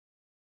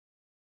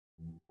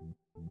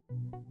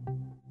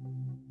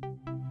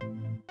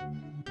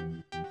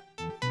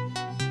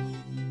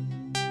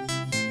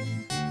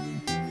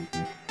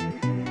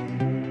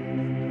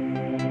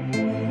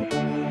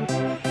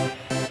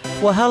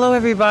Well, hello,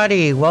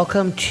 everybody.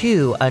 Welcome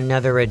to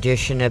another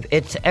edition of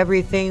It's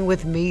Everything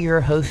with me,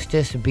 your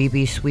hostess,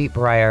 BB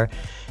Sweetbriar.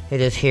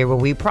 It is here where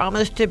we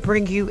promise to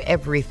bring you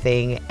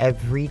everything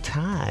every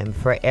time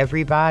for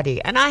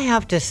everybody. And I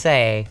have to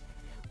say,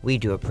 we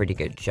do a pretty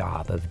good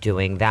job of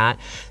doing that.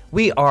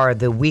 We are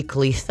the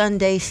weekly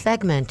Sunday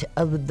segment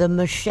of the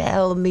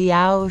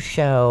Meow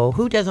Show.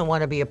 Who doesn't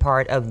want to be a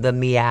part of the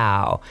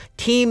Meow?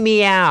 Team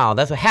Meow.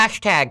 That's a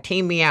hashtag,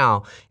 Team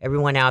Meow.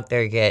 Everyone out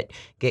there get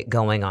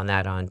going on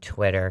that on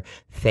Twitter,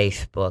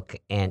 Facebook,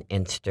 and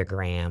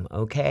Instagram.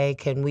 Okay,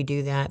 can we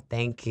do that?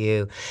 Thank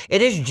you.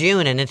 It is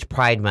June and it's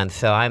Pride Month,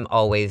 so I'm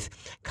always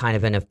kind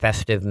of in a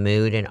festive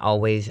mood and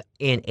always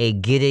in a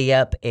giddy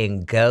up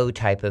and go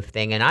type of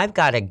thing. And I've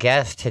got a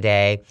guest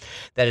today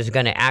that is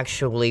going to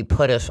actually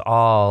put us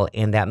all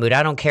in that mood.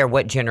 I don't care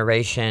what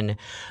generation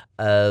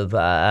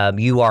of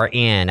you are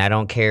in. I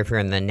don't care if you're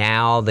in the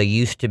now, the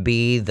used to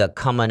be, the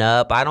coming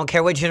up. I don't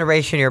care what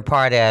generation you're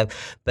part of,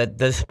 but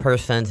this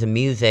person's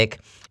music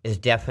is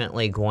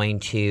definitely going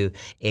to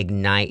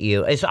ignite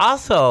you. It's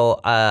also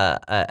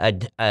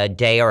a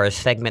day or a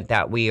segment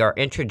that we are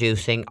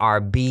introducing, our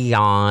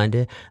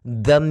Beyond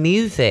the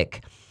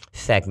Music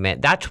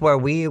segment. That's where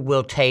we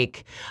will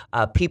take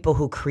people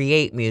who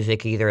create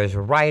music, either as a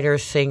writer,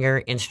 singer,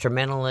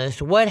 instrumentalist,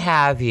 what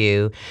have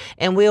you,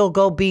 and we'll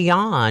go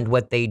beyond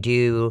what they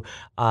do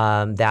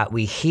that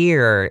we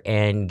hear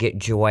and get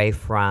joy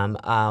from.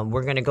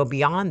 We're going to go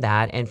beyond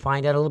that and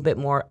find out a little bit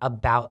more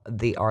about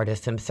the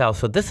artist himself.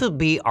 So this will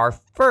be our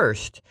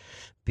first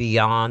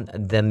Beyond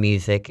the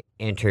Music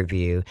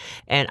interview.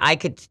 And I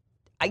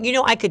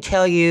could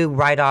tell you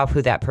right off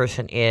who that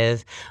person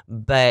is,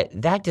 but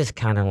that just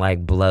kind of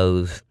like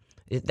blows.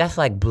 That's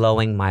like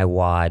blowing my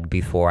wad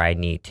before I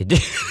need to do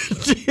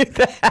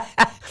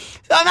that.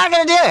 So I'm not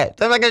going to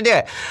do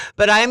it.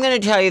 But I am going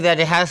to tell you that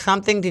it has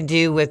something to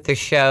do with the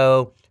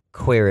show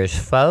Queer as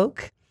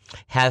Folk,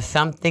 has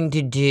something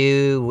to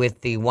do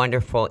with the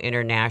wonderful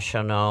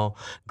international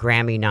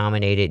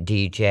Grammy-nominated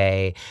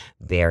DJ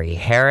Barry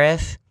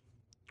Harris.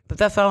 But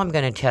that's all I'm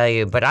going to tell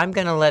you. But I'm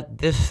going to let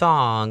this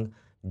song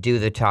do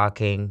the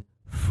talking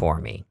for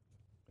me.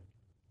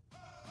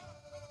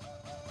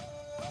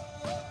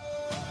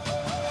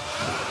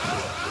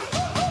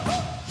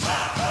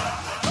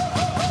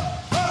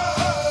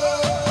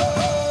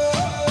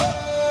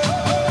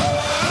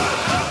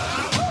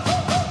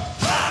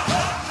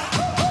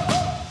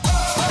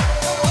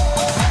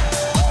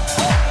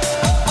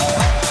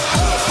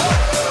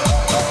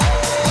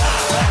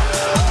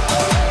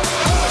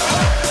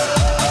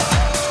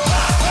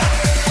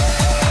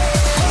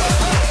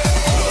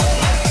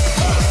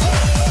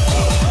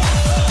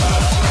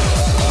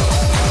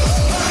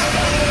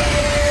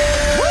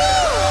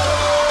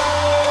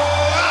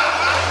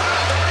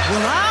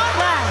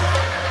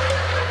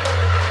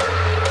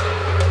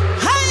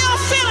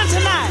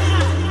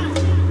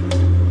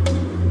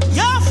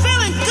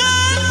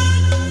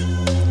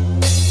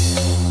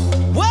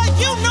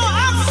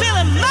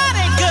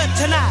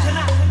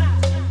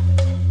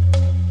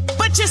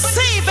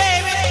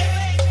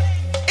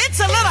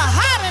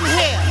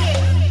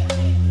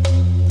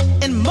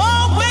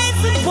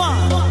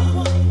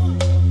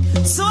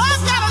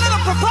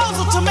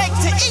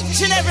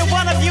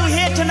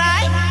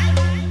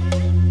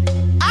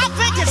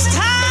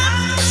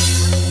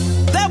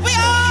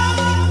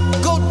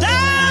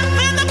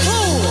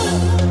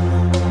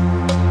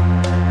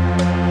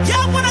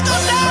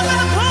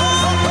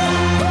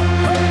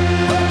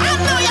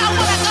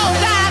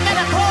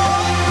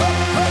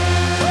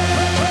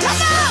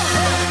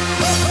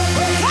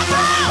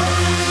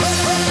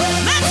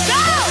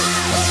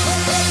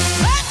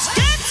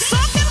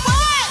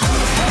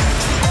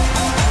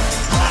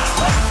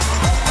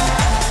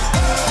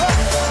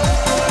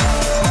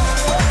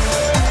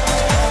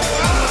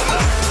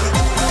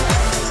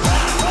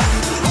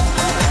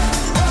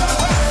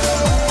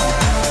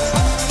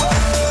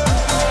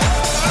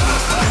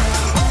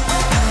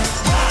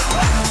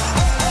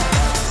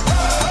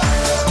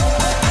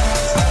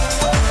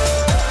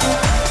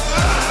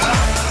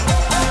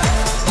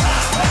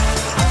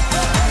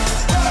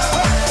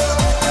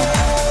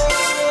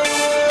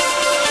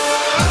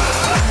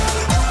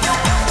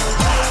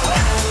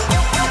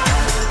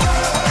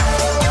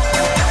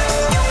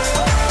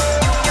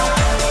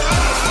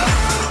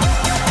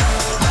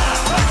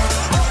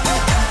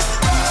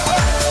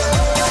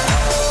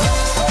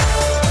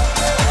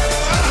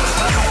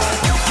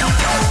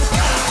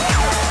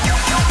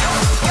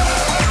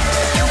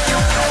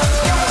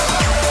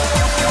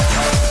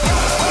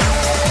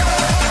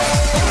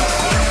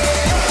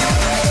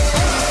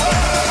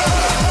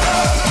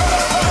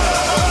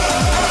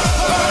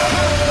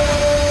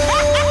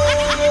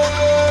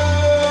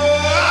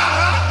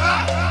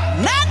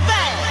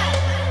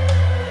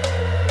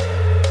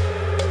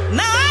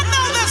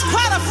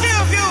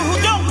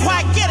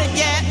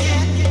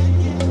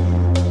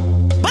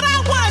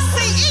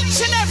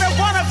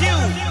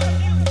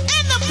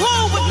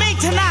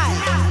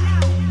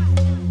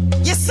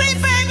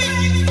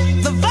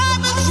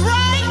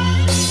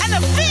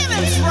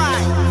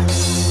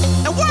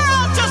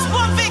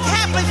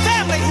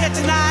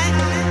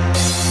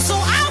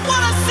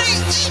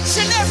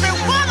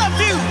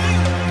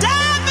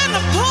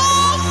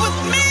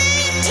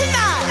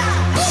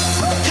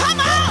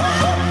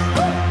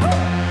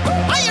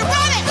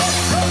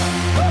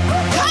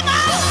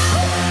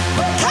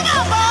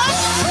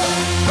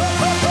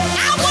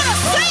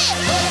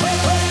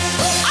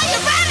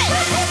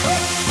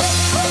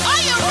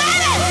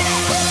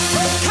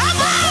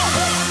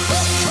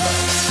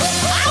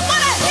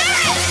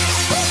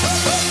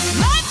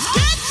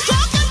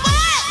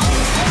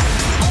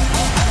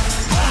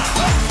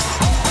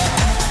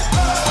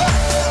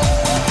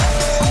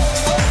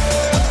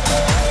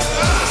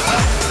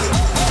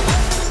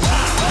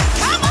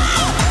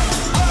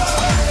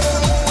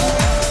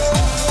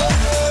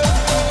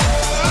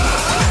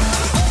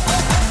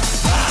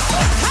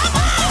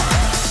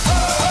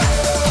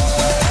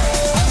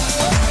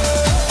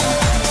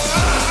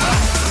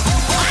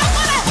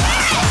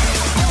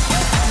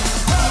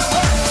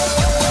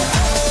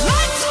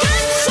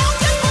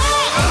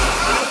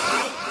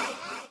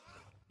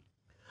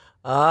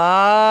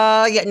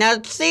 Yeah.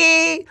 Now,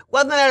 see,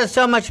 wasn't that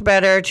so much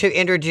better to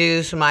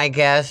introduce my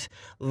guest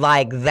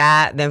like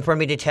that than for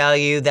me to tell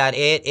you that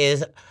it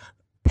is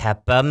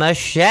Peppa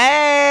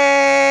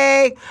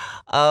Mashay?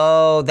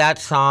 Oh, that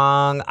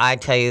song, I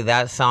tell you,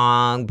 that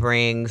song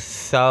brings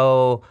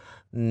so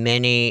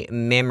many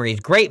memories,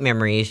 great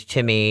memories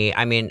to me.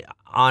 I mean,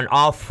 on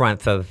all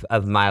fronts of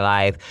my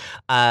life.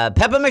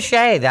 Peppa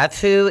Mache,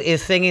 that's who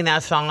is singing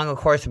that song, of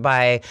course,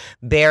 by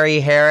Barry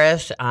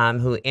Harris,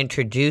 who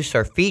introduced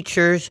or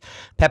features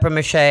Peppa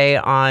Mache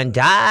on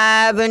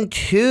Dive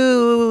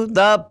Into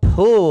the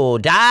Pool.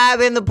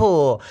 Dive in the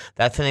Pool.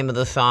 That's the name of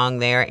the song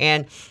there.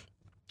 And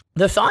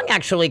the song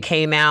actually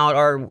came out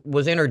or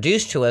was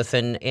introduced to us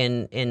in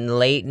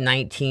late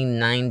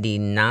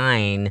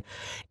 1999,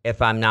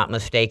 if I'm not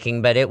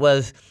mistaken. But it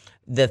was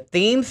the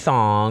theme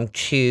song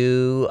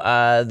to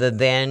the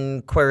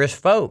then Queer as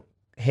Folk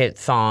hit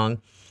song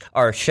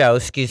or show,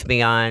 excuse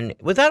me, on,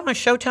 was that on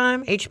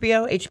Showtime?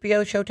 HBO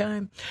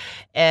Showtime?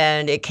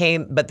 And it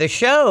came, but the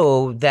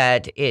show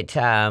that it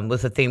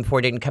was the theme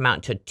for didn't come out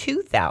until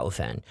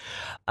 2000.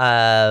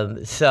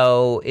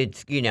 So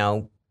it's,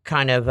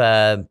 kind of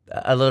a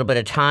little bit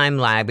of time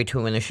lag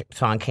between when the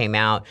song came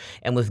out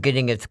and was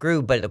getting its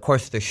groove, but of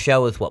course the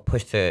show is what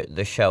pushed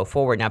the show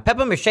forward. Now,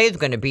 Peppa Mache is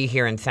going to be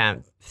here in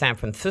San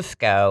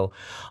Francisco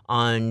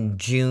on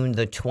June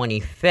the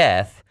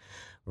 25th,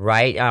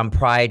 right on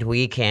Pride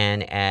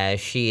weekend,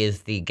 as she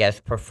is the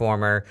guest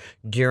performer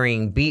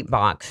during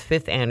Beatbox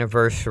 5th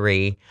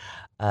anniversary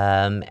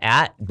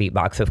at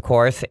Beatbox, of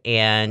course,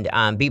 and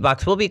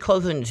Beatbox will be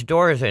closing its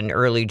doors in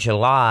early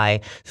July.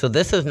 So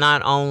this is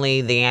not only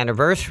the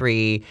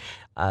anniversary,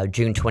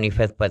 June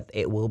 25th, but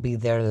it will be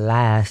their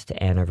last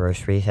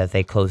anniversary as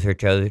they close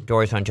their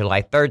doors on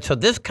July 3rd. So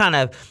this kind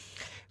of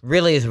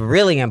really is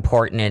really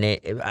important in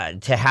it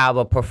to have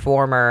a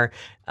performer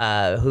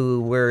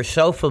who we're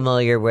so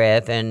familiar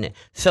with and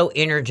so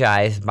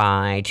energized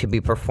by to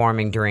be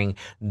performing during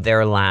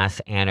their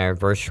last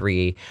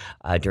anniversary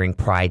during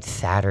Pride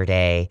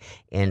Saturday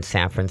in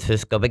San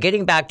Francisco. But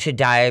getting back to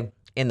Dive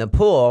in the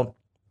Pool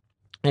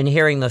and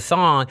hearing the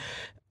song,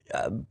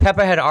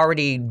 Peppa had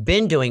already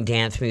been doing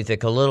dance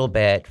music a little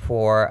bit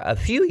for a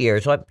few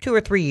years, like 2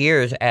 or 3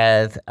 years,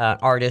 as an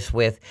artist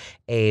with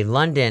a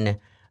London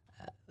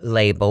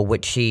label,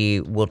 which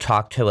she will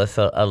talk to us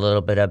a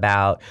little bit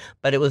about.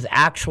 But it was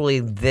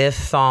actually this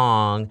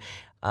song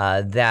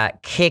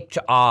that kicked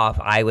off,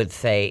 I would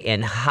say,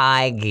 in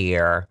high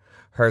gear,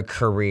 her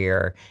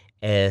career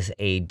as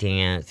a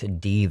dance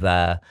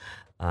diva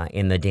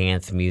in the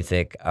dance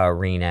music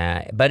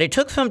arena. But it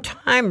took some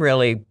time,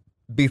 really,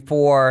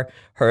 before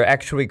her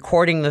actually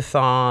recording the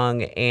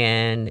song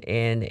and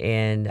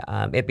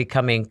it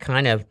becoming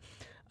kind of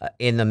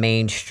in the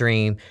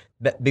mainstream,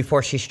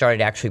 before she started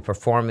actually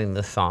performing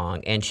the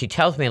song. And she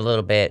tells me a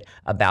little bit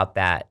about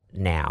that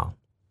now.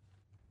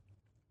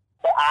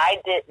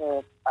 I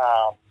didn't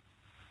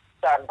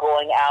start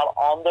going out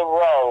on the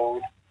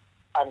road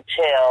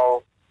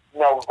until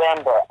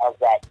November of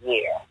that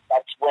year.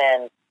 That's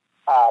when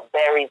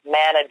Barry's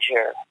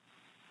manager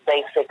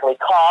basically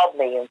called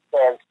me and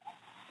said,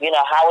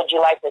 how would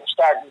you like to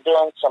start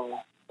doing some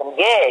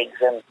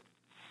gigs? And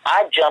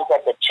I jumped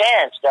at the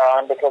chance,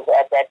 darling, because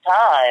at that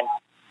time,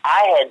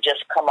 I had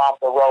just come off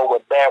the road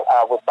with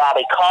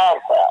Bobby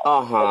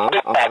Caldwell,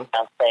 the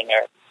background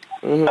singer.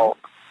 Mm-hmm. So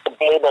to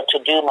be able to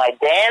do my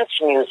dance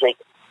music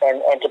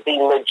and to be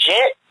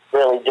legit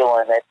really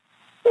doing it,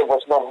 it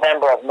was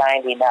November of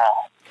 99.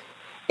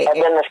 And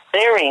then the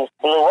series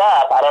blew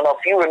up. I don't know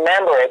if you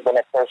remember it when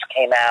it first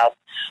came out.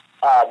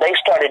 They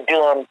started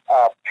doing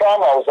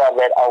promos of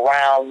it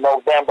around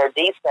November,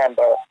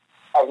 December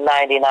of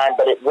 99,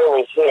 but it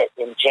really hit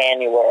in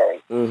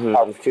January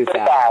of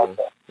 2000.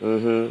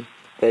 Mm-hmm.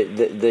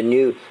 The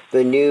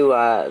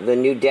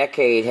new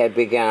decade had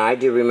begun. I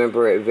do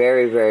remember it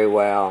very, very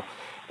well.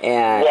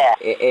 And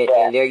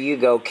and there you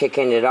go,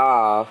 kicking it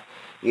off.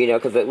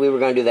 Because we were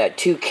going to do that.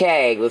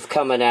 2K was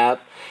coming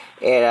up.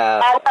 And,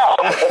 I know.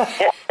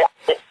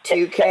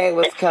 2K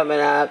was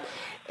coming up.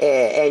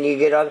 And you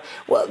get on.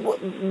 Well,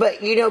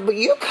 but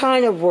you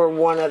kind of were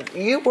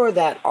you were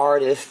that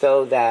artist,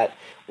 though, that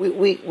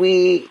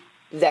we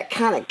that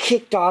kind of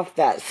kicked off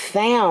that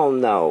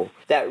sound, though,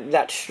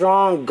 that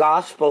strong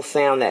gospel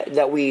sound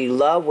that we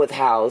love with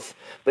house,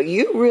 but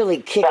you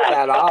really kicked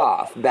that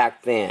off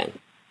back then.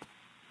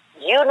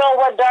 You know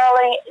what,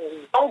 darling?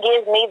 Don't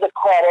give me the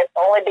credit,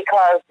 only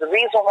because the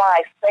reason why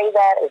I say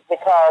that is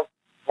because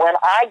when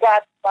I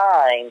got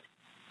signed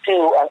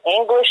to an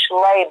English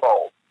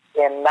label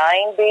in 90,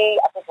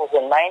 I think it was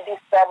in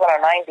 97 or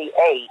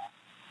 98,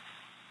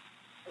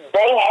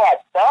 they had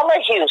Thelma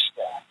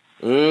Houston.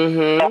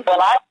 Mm-hmm. And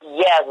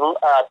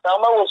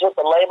Thelma was with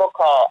a label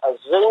called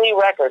Azuli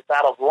Records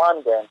out of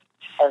London,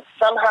 and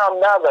somehow or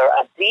another,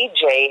 a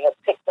DJ had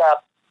picked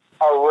up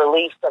a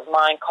release of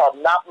mine called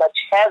Not Much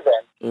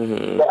Heaven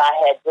that I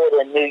had did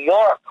in New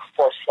York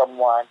for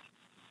someone,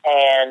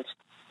 and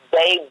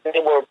they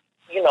were,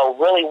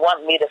 really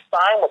wanting me to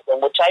sign with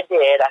them, which I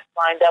did. I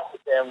signed up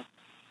with them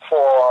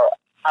for,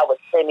 I would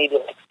say, say maybe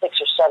like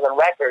 6 or 7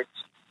 records.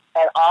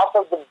 And off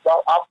the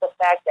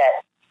fact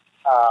that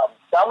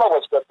Summer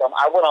was with them,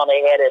 I went on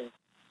ahead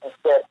and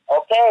said,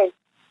 okay,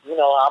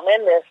 I'm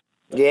in this.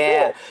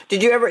 Yeah.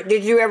 Did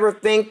you ever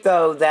think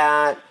though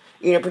that,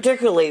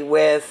 particularly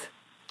with,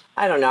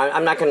 I don't know,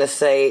 I'm not going to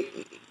say,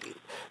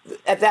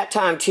 at that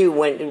time too,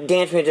 when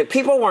dance music,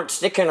 people weren't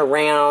sticking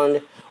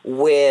around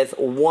with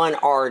one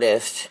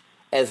artist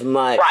as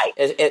much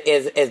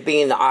as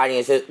being the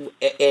audience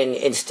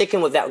and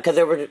sticking with that, because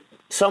there was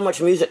so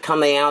much music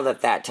coming out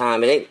at that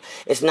time, and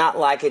it's not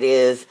like it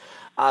is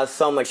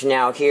so much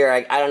now here.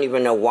 I don't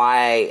even know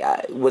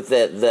why, with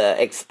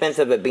the expense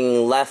of it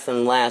being less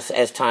and less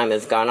as time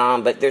has gone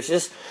on, but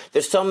there's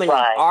so many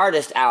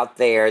artists out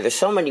there. There's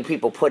so many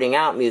people putting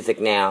out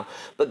music now.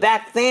 But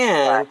back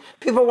then,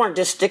 people weren't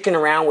just sticking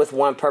around with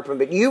one person,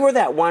 but you were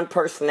that one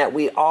person that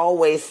we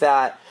always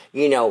thought,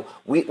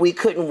 we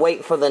couldn't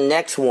wait for the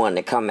next one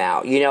to come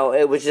out.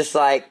 It was just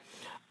like,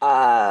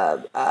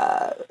 I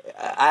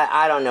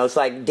don't know. It's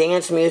like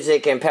dance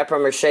music and Pepper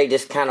Mache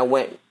just kind of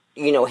went,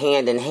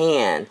 hand in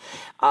hand.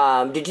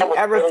 Did you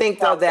ever think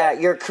though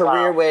that your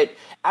career would,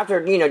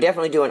 after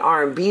definitely doing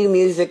R&B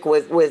music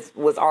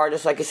with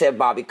artists like you said,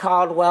 Bobby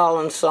Caldwell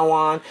and so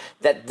on,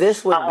 that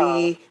this would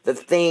be the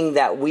thing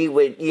that we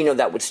would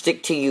that would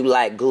stick to you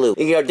like glue?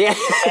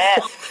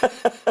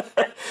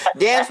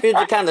 Dance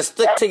music kind of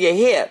stuck to your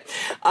hip.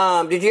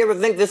 Did you ever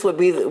think this would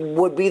be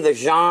the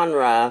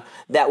genre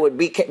that would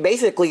be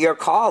basically your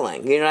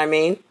calling? You know what I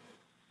mean?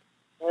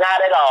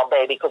 Not at all,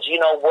 baby. Because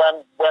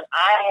when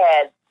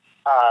I had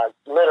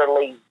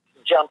literally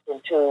jumped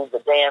into the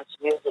dance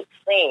music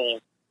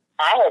scene,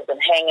 I had been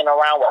hanging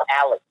around with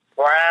Alex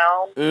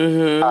Brown,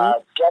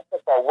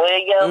 Jessica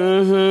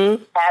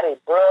Williams, Patty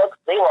Brooks.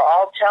 They were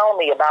all telling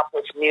me about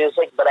this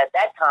music, but at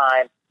that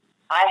time,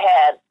 I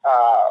had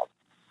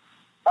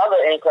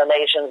other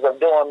inclinations of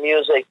doing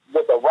music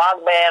with a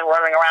rock band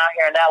running around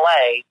here in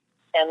L.A.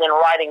 and then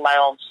writing my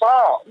own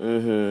songs.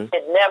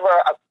 It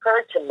never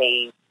occurred to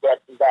me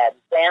that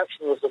dance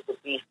music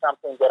would be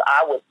something that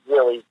I would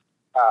really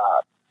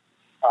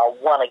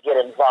want to get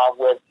involved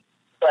with.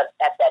 But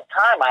at that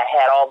time, I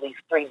had all these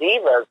 3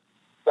 divas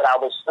that I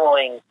was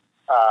doing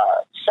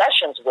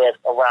sessions with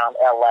around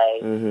LA,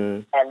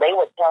 and they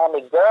were telling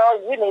me,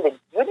 "Girl, you need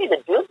to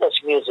do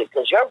this music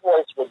because your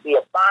voice would be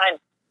a fine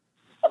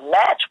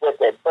match with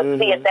it." But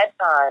see, at that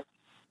time,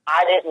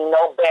 I didn't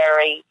know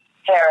Barry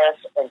Harris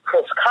and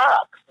Chris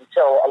Cox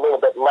until a little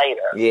bit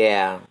later.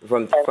 Yeah,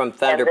 from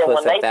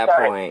Thunderpuss at that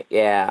point.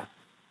 Yeah.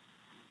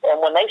 And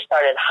when they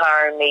started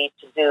hiring me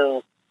to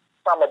do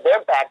some of their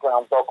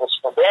background vocals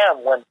for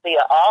them, when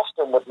Thea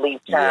Austin would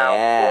leave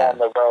town on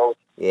the road,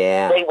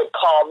 they would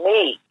call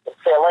me to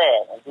fill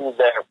in and do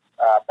their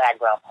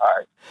background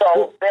part.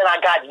 So then I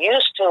got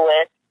used to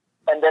it,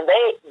 and then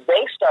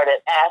they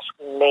started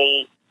asking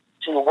me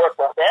to work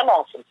with them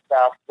on some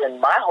stuff. Then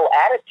my whole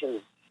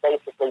attitude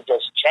basically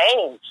just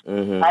changed.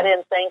 I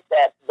didn't think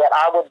that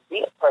I would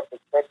be a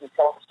perfect fit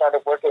until I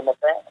started working with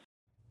them.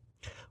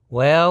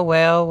 Well,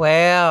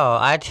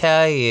 I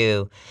tell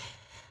you,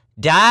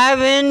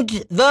 dive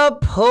into the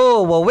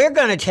pool. Well, we're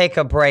going to take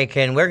a break,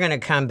 and we're going to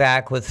come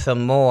back with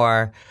some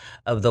more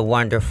of the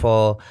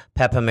wonderful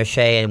Pepper Mache,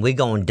 and we're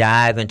going to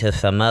dive into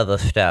some other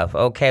stuff.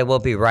 Okay, we'll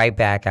be right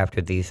back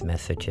after these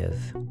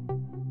messages.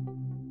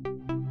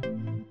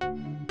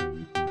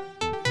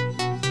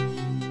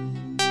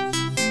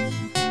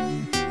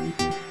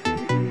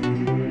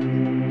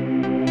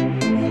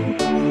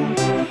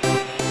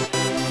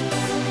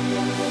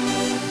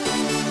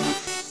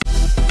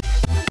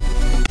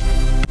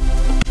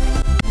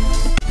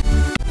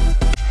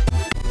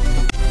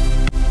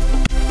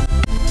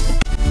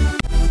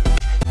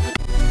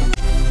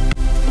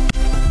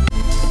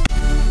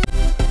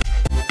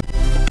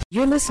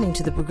 You're listening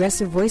to the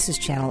Progressive Voices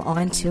channel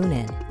on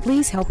TuneIn.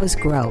 Please help us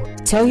grow.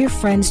 Tell your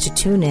friends to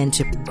tune in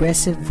to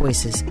Progressive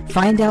Voices.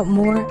 Find out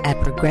more at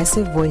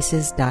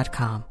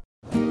progressivevoices.com.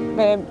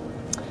 Babe,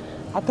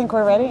 I think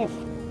we're ready.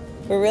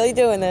 We're really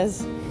doing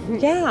this.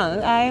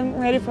 Yeah, I'm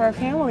ready for our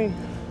family.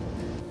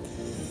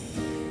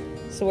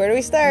 So where do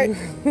we start?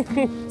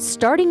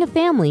 Starting a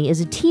family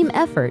is a team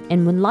effort,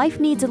 and when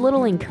life needs a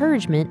little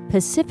encouragement,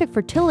 Pacific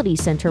Fertility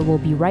Center will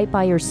be right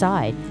by your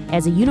side.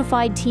 As a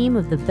unified team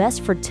of the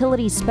best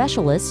fertility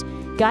specialists,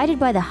 guided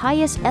by the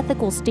highest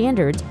ethical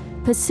standards,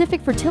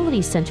 Pacific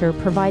Fertility Center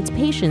provides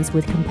patients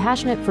with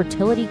compassionate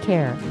fertility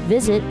care.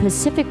 Visit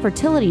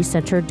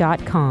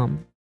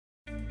pacificfertilitycenter.com.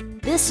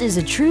 This is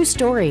a true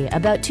story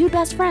about 2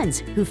 best friends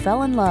who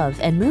fell in love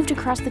and moved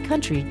across the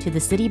country to the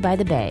city by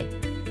the bay.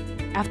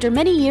 After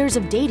many years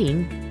of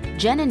dating,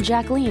 Jen and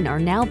Jacqueline are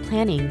now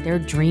planning their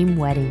dream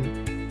wedding.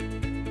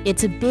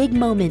 It's a big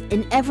moment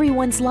in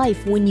everyone's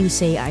life when you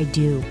say I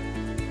do,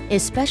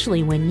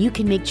 especially when you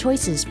can make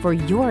choices for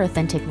your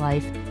authentic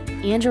life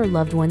and your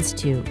loved ones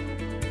too.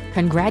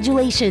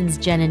 Congratulations,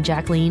 Jen and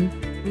Jacqueline.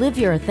 Live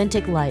your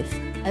authentic life.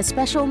 A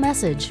special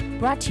message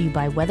brought to you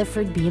by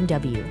Weatherford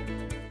BMW.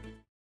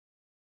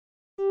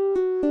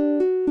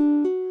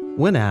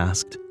 When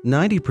asked,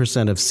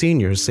 90% of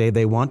seniors say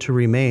they want to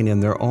remain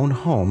in their own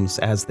homes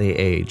as they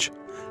age.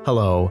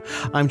 Hello,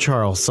 I'm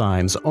Charles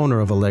Symes, owner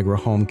of Allegra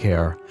Home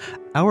Care.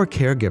 Our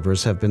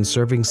caregivers have been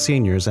serving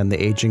seniors and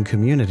the aging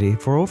community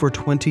for over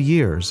 20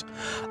 years.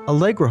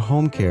 Allegra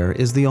Home Care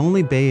is the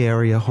only Bay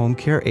Area home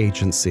care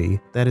agency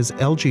that is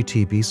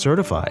LGTB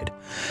certified.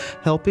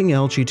 Helping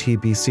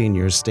LGTB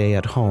seniors stay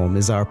at home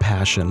is our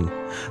passion.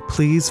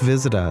 Please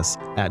visit us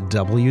at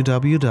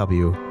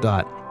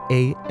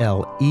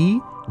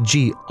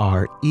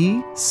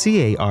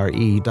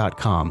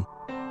www.alegrecare.com.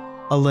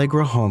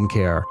 Allegra Home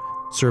Care,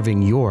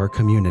 serving your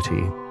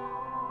community.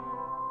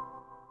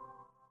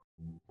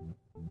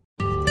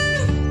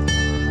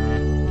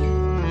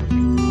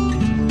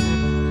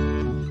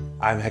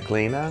 I'm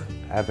Heklina.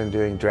 I've been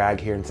doing drag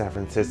here in San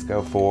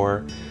Francisco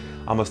for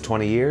almost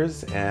 20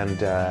 years,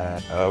 and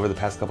over the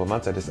past couple of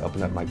months I just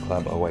opened up my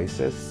club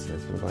Oasis.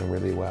 It's been going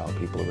really well.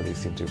 People really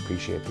seem to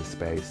appreciate the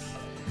space.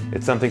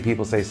 It's something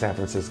people say San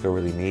Francisco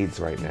really needs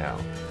right now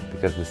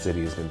because the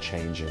city has been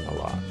changing a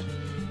lot.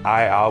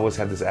 I always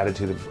had this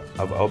attitude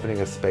of opening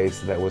a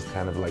space that was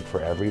kind of like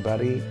for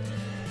everybody,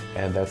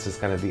 and that's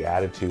just kind of the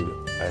attitude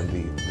and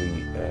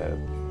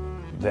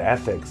the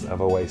ethics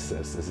of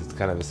Oasis. Is it's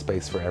kind of a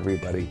space for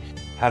everybody.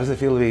 How does it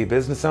feel to be a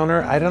business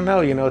owner? I don't know.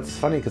 You know, it's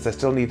funny because I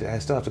still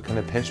have to kind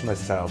of pinch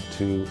myself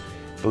to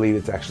believe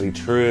it's actually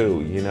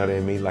true. You know what I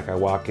mean? Like I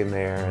walk in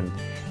there and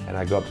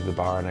I go up to the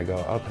bar and I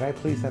go, oh, could I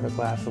please have a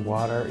glass of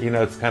water? You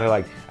know, it's kind of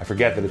like I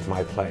forget that it's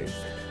my place.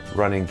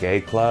 Running gay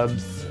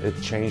clubs,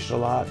 it's changed a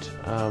lot.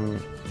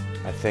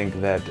 I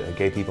think that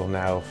gay people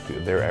now,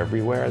 they're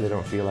everywhere. They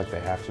don't feel like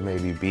they have to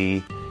maybe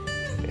be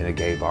in a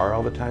gay bar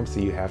all the time, so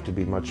you have to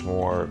be much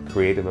more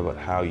creative about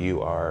how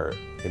you are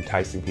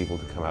enticing people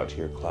to come out to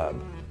your club.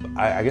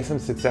 I guess I'm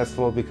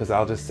successful because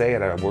I'll just say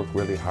it, I work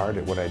really hard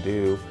at what I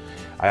do.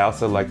 I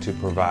also like to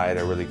provide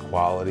a really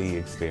quality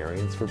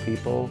experience for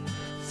people.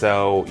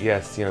 So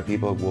yes, you know,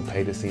 people will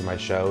pay to see my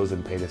shows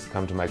and pay to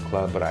come to my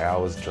club, but I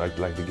always like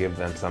to give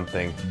them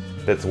something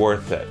that's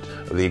worth it.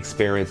 The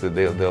experience that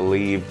they'll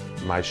leave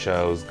my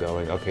shows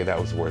going, okay,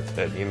 that was worth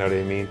it, you know what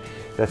I mean?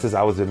 That's just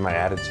always been my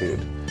attitude.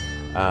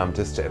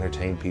 Just to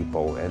entertain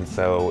people, and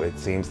so it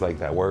seems like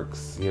that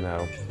works, you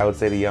know. I would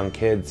say to young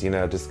kids, you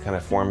know, just kind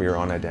of form your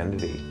own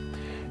identity,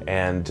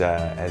 and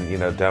you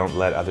know, don't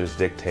let others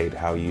dictate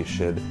how you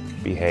should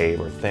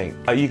behave or think.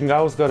 You can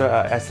always go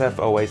to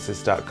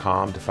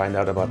sfoasis.com to find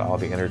out about all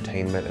the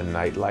entertainment and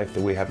nightlife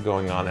that we have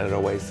going on at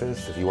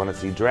Oasis. If you want to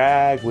see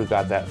drag, we've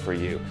got that for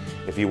you.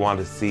 If you want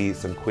to see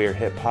some queer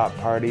hip-hop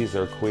parties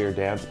or queer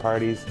dance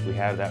parties, we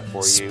have that for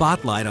you.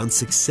 Spotlight on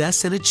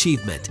Success and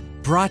Achievement.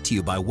 Brought to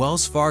you by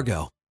Wells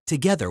Fargo.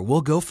 Together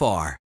we'll go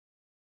far.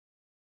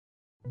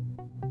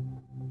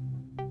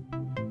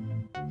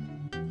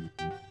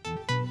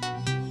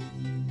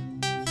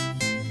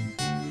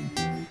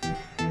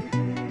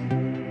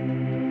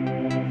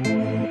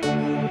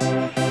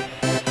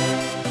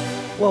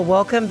 Well,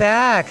 welcome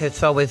back.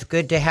 It's always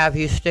good to have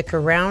you stick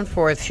around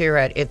for us here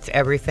at It's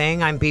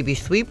Everything. I'm BB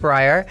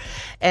Sweetbriar,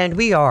 and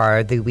we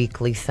are the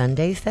weekly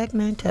Sunday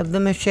segment of the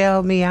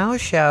Meow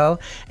Show.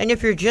 And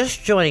if you're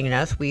just joining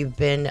us, we've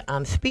been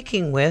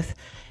speaking with,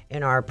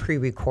 in our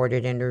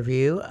pre-recorded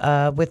interview,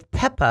 with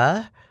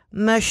Peppa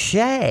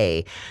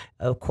Mashay,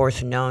 of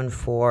course known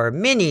for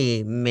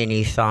many,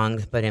 many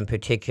songs, but in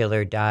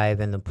particular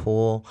Dive in the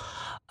Pool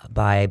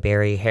by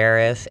Barry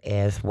Harris,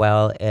 as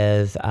well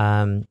as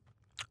I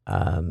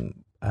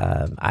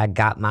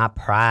Got My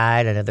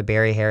Pride, another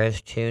Barry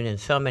Harris tune, and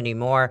so many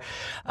more.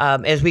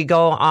 As we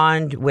go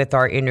on with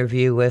our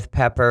interview with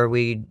Pepper,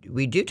 we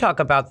do talk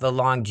about the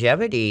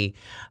longevity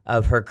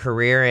of her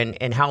career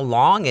and how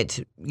long it's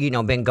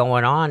been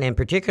going on. In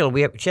particular,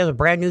 she has a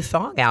brand new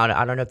song out.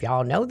 I don't know if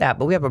y'all know that,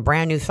 but we have a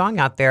brand new song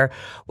out there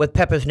with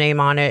Pepper's name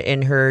on it,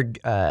 and her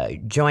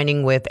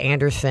joining with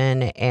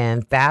Anderson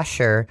and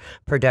Thrasher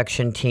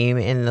production team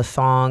in the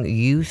song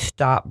 "You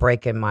Stop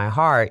Breaking My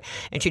Heart."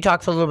 And she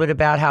talks a little bit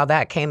about how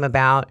that came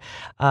about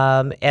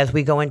as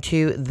we go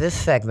into this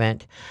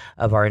segment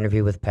of our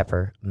interview with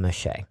Pepper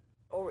Mashay.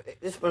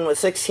 It's been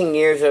 16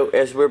 years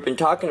as we've been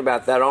talking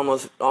about that,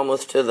 almost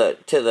to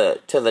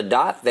the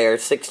dot there.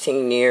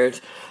 16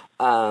 years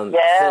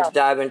since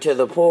diving to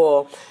the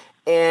pool,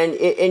 and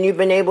you've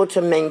been able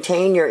to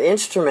maintain your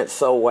instrument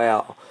so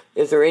well.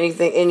 Is there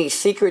any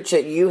secrets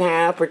that you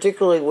have,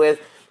 particularly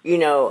with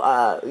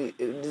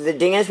the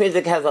dance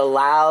music has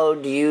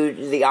allowed you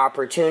the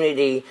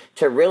opportunity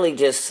to really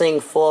just sing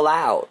full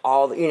out.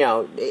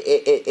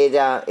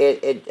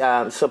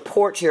 It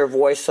supports your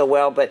voice so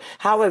well. But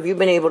how have you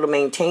been able to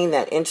maintain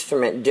that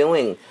instrument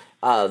doing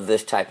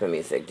this type of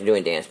music,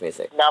 doing dance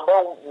music? Number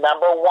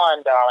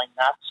one, darling,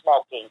 not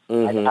smoking.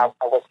 Mm-hmm. I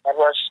was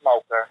never a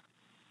smoker.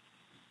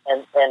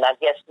 And I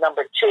guess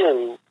number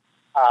two,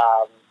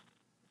 I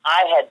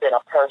had been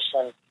a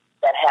person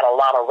that had a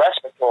lot of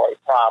respiratory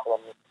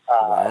problems.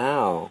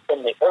 Wow.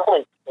 In the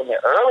early 2000s, when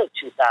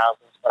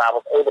I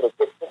was able to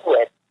get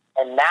through it,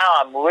 and now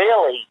I'm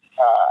really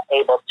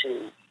able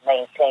to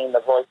maintain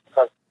the voice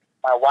because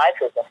my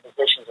wife is a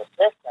physician's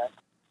assistant,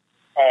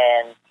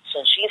 and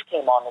since she's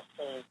came on the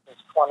scene since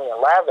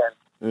 2011,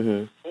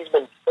 Mm-hmm. she's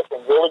been taking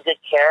really good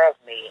care of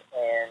me,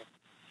 and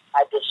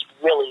I just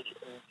really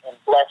am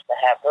blessed to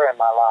have her in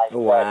my life.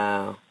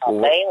 Wow. But,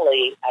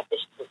 mainly, I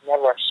just was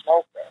never a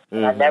smoker,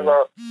 and I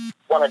never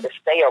wanted to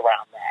stay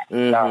around that.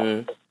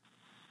 Mm-hmm.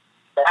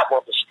 That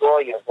will destroy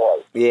your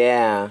voice.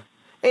 Yeah.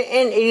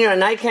 And you know,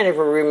 and I kind of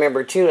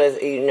remember, too,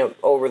 as, you know,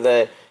 over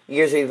the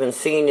years we've been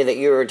seeing you, that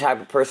you were a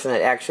type of person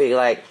that actually,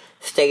 like,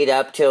 stayed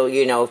up till,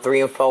 you know,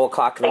 3 and 4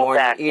 o'clock in the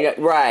morning. You know,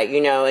 right,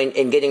 you know,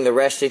 and getting the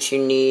rest that you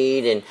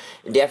need, and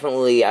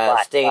definitely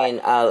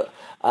staying,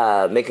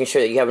 making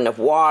sure that you have enough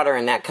water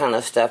and that kind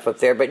of stuff up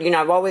there. But, you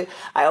know,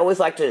 I always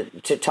like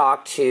to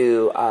talk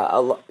to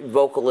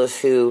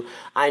vocalists who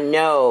I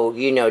know,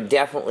 you know,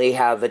 definitely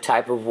have the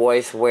type of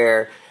voice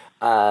where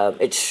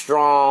it's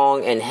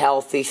strong and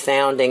healthy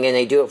sounding, and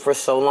they do it for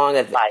so long.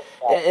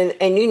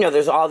 And you know,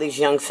 there's all these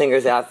young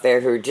singers out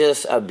there who are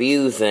just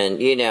abusing.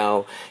 You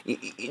know,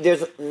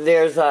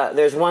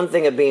 there's one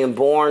thing of being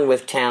born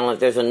with talent.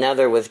 There's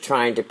another with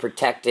trying to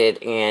protect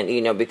it, and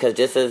you know, because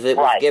just as it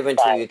was given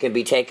to you, it can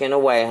be taken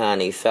away,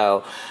 honey.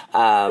 So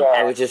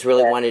I was just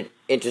really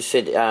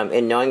interested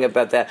in knowing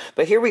about that.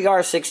 But here we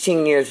are,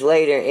 16 years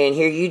later, and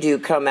here you do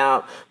come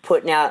out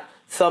putting out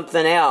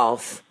something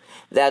else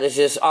that is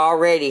just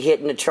already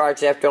hitting the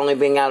charts after only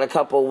being out a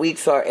couple of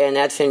weeks, and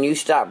that's in You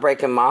Stop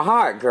Breaking My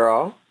Heart,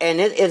 girl.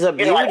 And it is a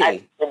beauty.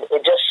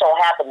 It just so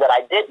happened that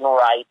I didn't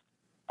write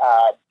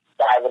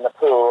Dive in the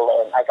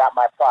Pool, and I got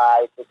my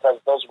prize because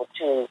those were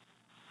two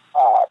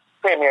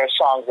premier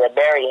songs that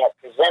Barry had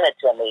presented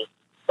to me.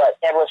 But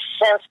ever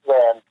since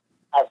then,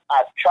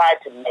 I've tried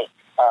to make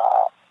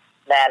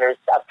matters.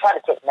 I've tried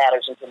to take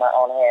matters into my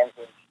own hands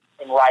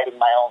in writing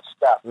my own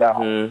stuff.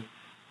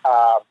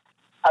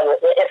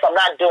 If I'm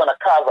not doing a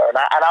cover, and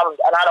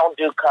I don't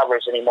do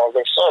covers anymore,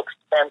 they're so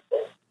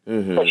expensive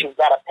because you've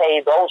got to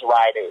pay those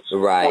writers,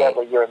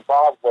 whoever you're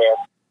involved with.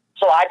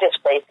 So I just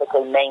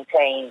basically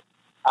maintain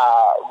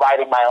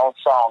writing my own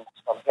songs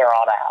from here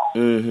on out.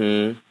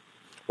 Mm-hmm.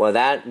 Well,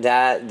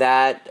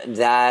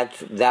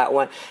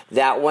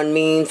 that one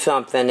means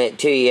something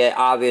to you,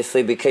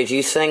 obviously, because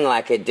you sing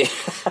like it did.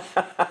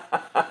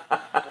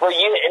 Well,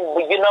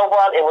 you know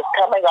what? It was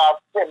coming off.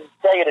 To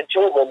tell you the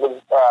truth, it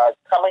was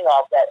coming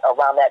off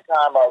around that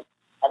time of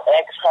an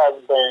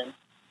ex-husband,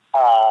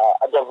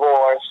 a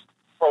divorce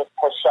for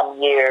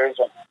some years,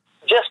 and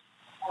just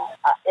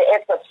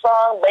it's a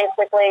song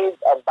basically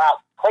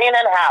about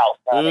cleaning house.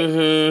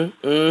 Honey.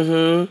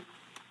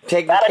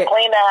 Gotta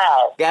clean the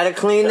house. Gotta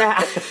clean the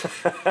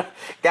house.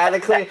 Gotta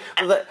clean.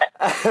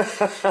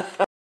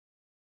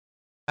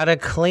 Gotta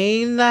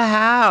clean the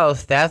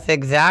house. That's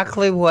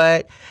exactly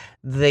what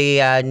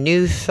the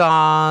new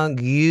song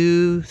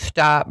You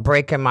Stop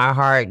Breaking My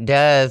Heart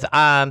does.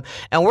 And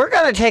we're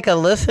going to take a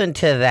listen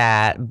to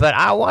that, but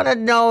I want to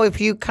know if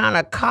you kind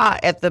of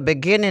caught at the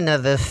beginning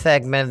of this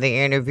segment of the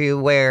interview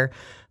where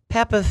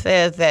Peppa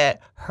says that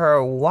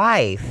her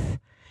wife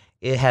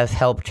has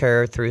helped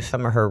her through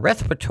some of her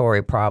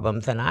respiratory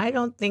problems. And I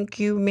don't think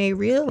you may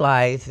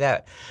realize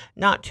that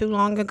not too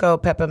long ago,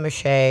 Peppa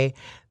Mashay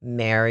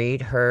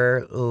married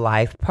her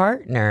life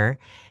partner.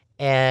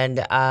 And,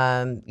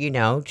 you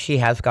know, she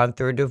has gone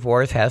through a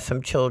divorce, has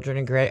some children,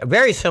 and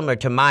very similar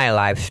to my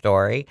life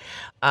story.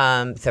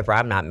 Except for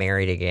I'm not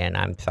married again.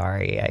 I'm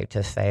sorry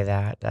to say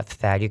that. That's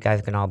sad. You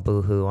guys can all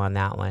boo-hoo on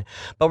that one.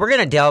 But we're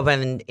going to delve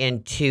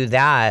into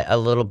that a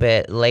little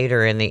bit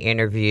later in the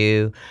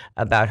interview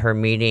about her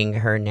meeting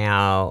her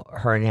now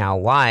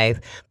wife.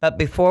 But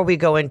before we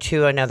go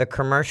into another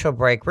commercial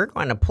break, we're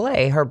going to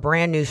play her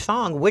brand new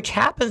song, which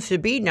happens to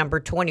be number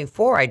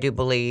 24, I do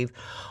believe,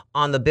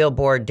 on the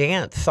Billboard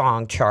Dance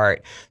Song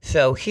chart.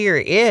 So here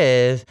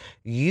is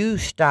You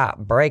Stop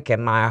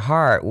Breaking My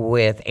Heart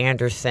with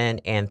Anderson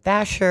and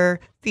Thrasher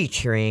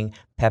featuring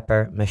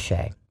Peppa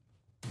Mashay.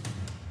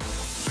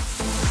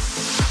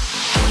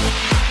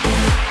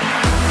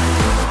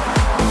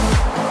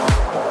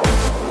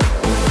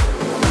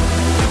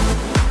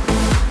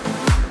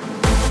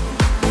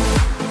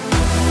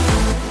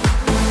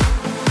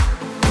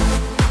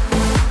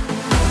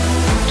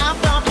 I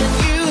thought that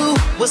you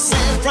were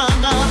sent from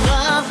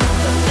above.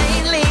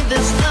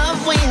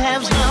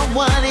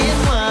 What it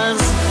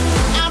was.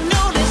 I've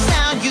noticed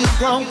how you've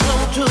grown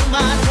close to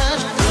my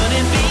touch. Could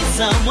it be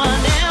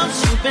someone else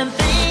you've been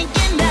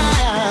thinking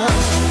of?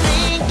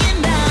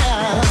 Thinking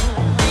of,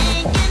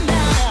 thinking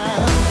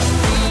of,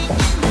 thinking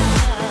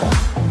of.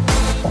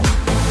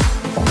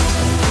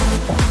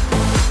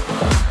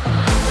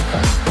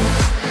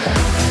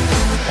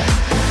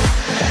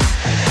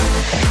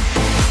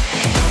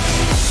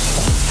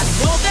 I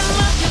know that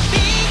love can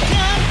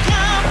become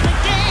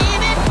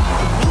complicated.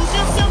 Lose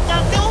yourself, I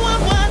know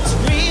what's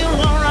real,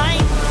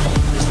 alright.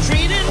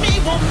 Mistreating me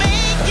won't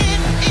make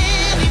it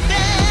any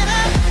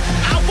better.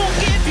 I won't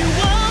give you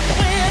up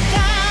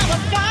without a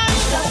fight.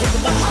 Stop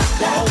breaking my heart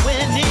down.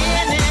 Going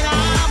in and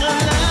out of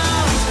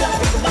love. Stop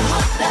breaking my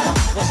heart down.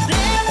 What's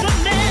never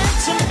meant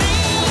to be.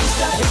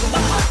 Stop breaking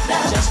my heart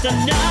down. Just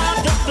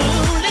another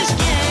foolish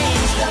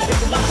game. Stop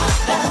breaking my heart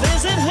down.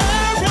 Isn't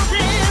her or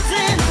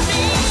isn't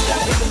me?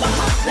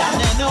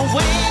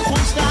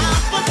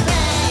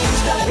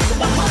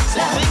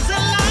 Things in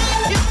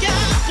life you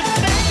got to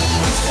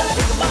face. I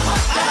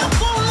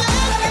won't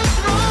let you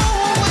throw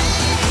away.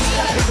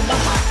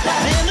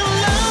 And the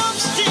love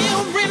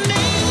still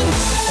remains.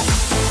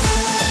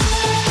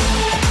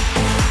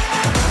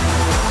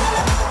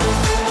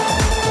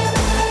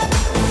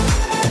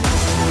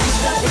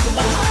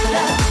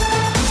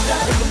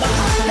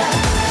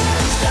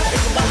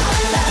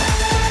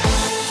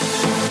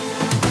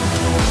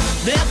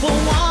 Therefore,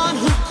 one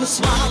who could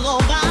swallow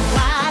my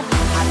pride,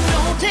 I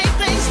don't take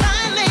things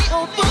lightly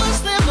or push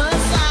them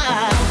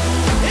aside.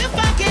 If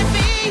I can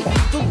be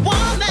the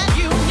one that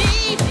you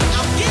need,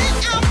 I'll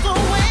get out the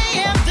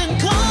way and then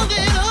call it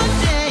a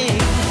day.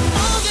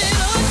 Call it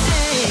a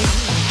day.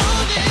 Call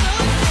it a day.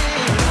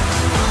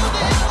 Call it a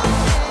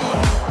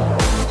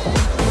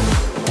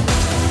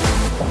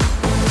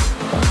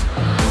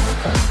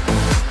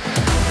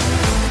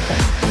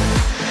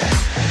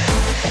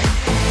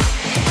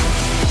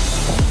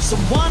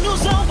Someone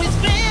who's always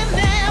been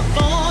there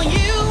for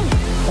you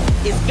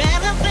is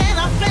better than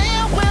I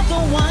felt with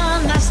the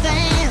one I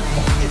stand.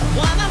 If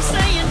what I'm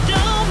saying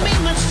don't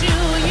mean much to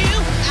you,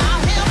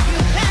 I'll help you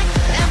pack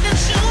and then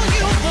show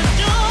you the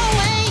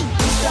doorway.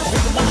 Stop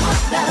breaking my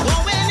heart now.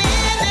 Going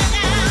in and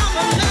out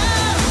of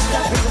love.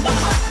 Stop breaking my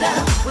heart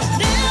now. Was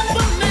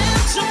never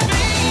meant to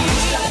be.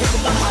 Stop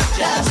breaking my heart now.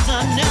 Just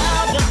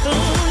another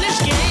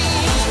foolish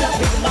game. Stop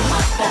breaking my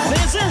heart now.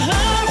 There's a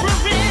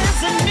hurry,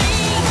 isn't me.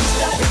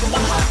 Stop breaking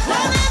my heart now.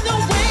 Running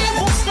away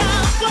won't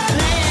stop the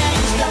pain.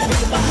 Stop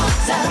breaking my heart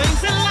now.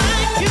 Things in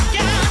life you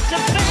got to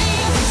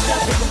face.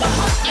 Stop breaking my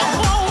heart now. I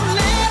won't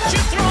let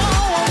you throw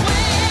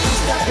away.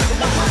 Stop breaking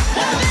my heart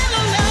now. A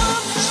little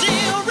love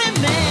still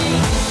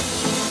remains.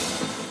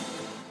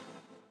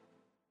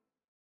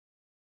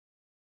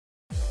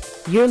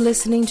 You're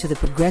listening to the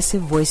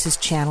Progressive Voices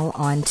channel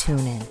on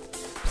TuneIn.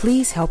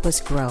 Please help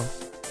us grow.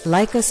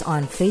 Like us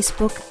on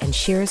Facebook and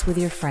share us with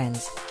your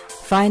friends.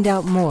 Find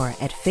out more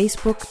at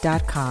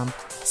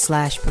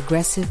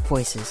facebook.com/Progressive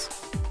Voices.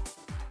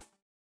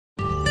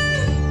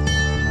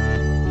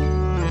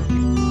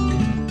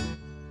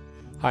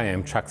 Hi,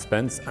 I'm Chuck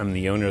Spence. I'm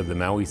the owner of the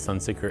Maui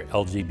Sunseeker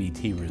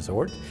LGBT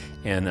Resort,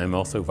 and I'm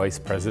also Vice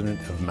President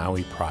of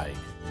Maui Pride.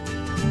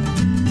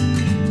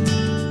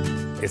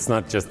 It's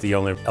not just the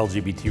only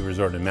LGBT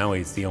resort in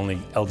Maui, it's the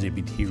only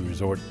LGBT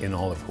resort in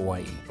all of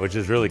Hawaii, which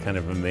is really kind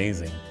of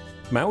amazing.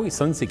 Maui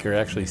Sunseeker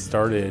actually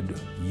started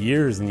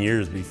years and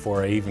years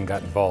before I even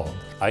got involved.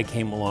 I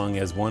came along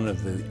as one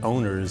of the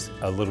owners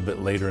a little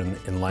bit later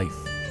in life.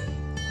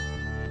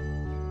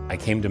 I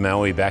came to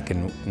Maui back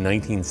in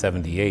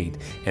 1978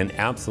 and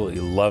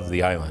absolutely loved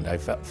the island. I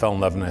fell in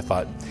love and I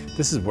thought,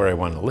 this is where I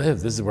want to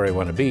live, this is where I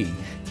want to be.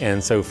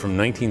 And so from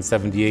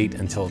 1978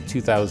 until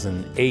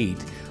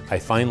 2008, I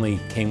finally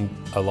came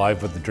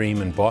alive with the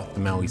dream and bought the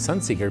Maui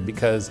Sunseeker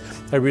because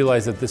I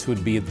realized that this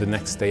would be the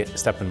next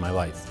step in my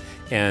life.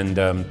 And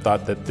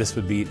thought that this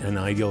would be an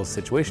ideal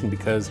situation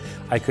because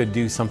I could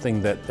do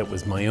something that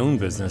was my own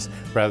business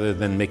rather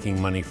than making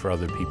money for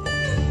other people.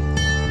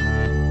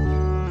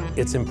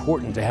 It's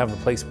important to have a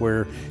place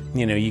where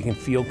you can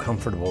feel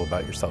comfortable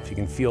about yourself, you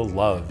can feel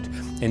loved,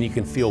 and you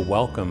can feel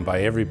welcome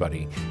by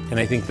everybody. And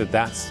I think that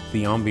that's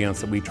the ambiance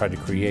that we try to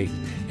create.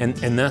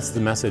 And that's the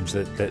message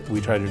that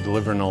we try to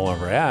deliver in all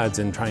of our ads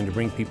and trying to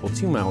bring people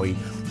to Maui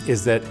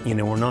is that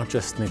we're not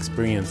just an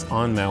experience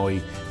on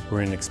Maui,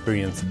 we're an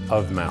experience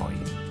of Maui.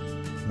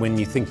 When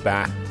you think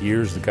back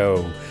years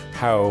ago,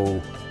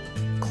 how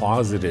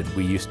closeted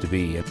we used to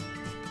be,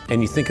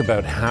 and you think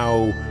about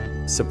how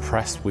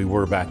suppressed we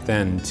were back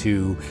then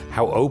to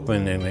how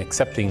open and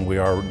accepting we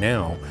are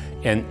now,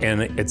 and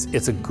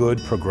it's a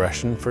good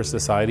progression for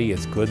society.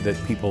 It's good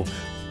that people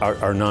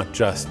are not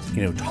just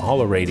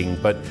tolerating,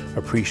 but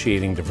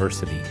appreciating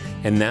diversity.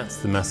 And that's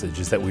the message,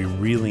 is that we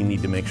really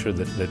need to make sure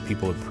that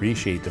people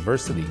appreciate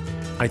diversity.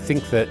 I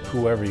think that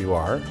whoever you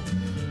are,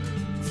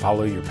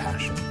 follow your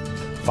passion.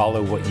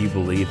 Follow what you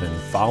believe in.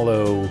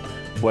 Follow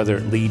whether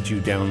it leads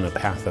you down the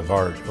path of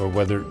art or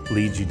whether it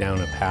leads you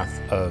down a path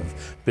of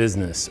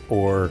business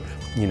or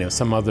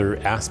some other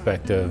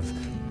aspect of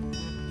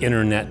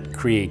internet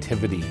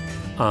creativity.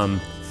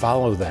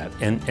 Follow that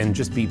and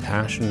just be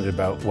passionate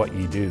about what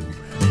you do.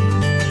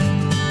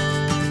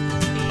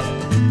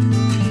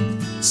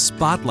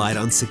 Spotlight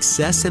on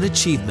Success and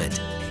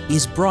Achievement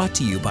is brought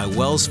to you by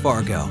Wells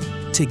Fargo.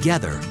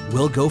 Together,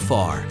 we'll go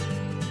far.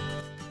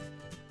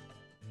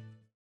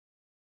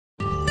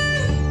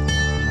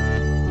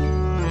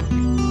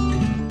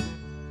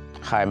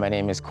 Hi, my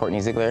name is Courtney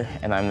Ziegler,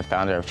 and I'm the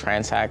founder of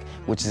TransHack,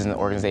 which is an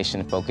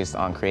organization focused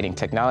on creating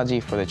technology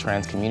for the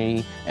trans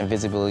community and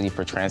visibility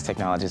for trans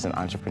technologists and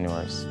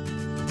entrepreneurs.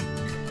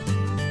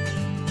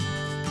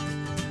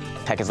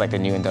 Tech is like the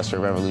new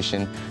industrial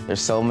revolution.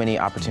 There's so many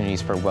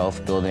opportunities for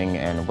wealth building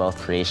and wealth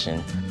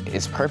creation.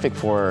 It's perfect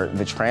for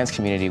the trans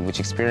community, which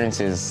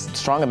experiences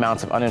strong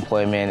amounts of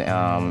unemployment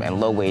and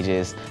low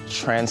wages.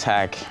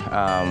 TransHack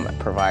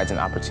provides an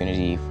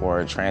opportunity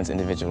for trans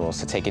individuals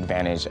to take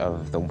advantage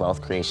of the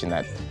wealth creation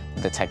that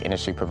the tech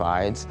industry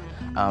provides.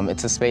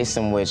 It's a space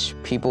in which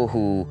people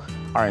who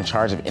are in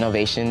charge of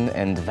innovation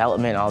and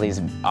development, all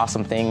these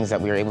awesome things that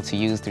we are able to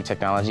use through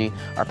technology,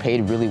 are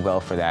paid really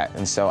well for that.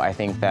 And so I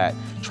think that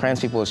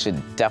trans people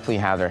should definitely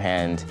have their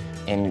hand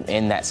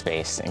in that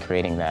space and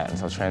creating that. And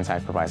so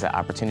TransHack provides that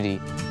opportunity.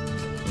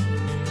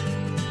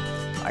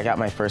 I got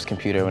my first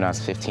computer when I was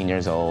 15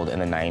 years old in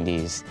the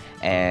 90s,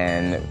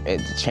 and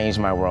it changed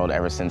my world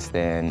ever since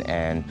then.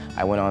 And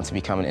I went on to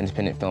become an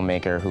independent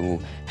filmmaker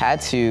who had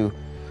to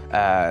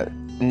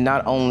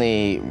not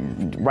only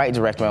write,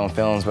 direct my own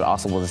films, but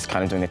also was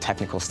kind of doing the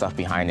technical stuff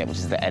behind it, which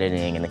is the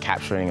editing and the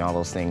capturing and all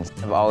those things.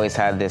 I've always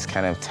had this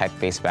kind of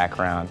tech-based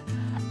background.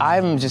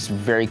 I'm just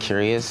very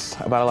curious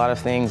about a lot of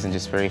things and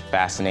just very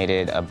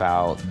fascinated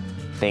about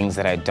things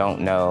that I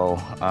don't know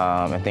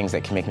and things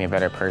that can make me a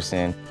better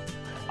person.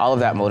 All of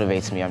that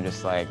motivates me. I'm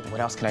just like,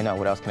 what else can I know?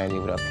 What else can I do?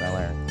 What else can I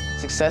learn?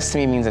 Success to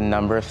me means a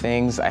number of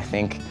things. I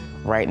think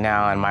right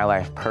now in my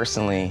life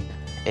personally,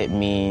 it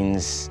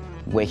means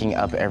waking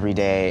up every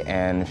day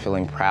and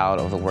feeling proud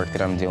of the work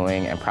that I'm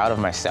doing and proud of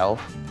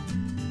myself.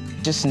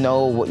 Just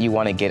know what you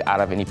want to get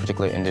out of any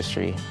particular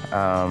industry.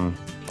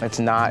 It's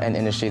not an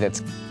industry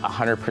that's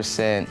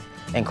 100%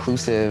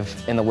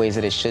 inclusive in the ways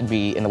that it should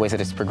be, in the ways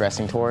that it's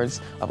progressing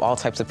towards, of all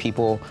types of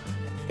people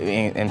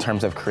in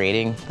terms of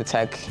creating the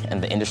tech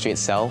and the industry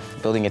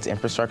itself, building its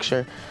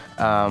infrastructure.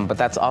 But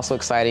that's also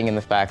exciting in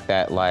the fact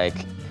that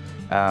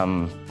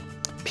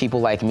people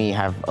like me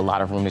have a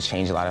lot of room to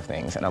change a lot of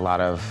things and a lot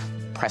of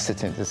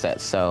precedent to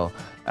set. So,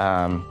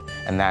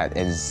 and that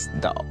is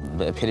the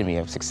epitome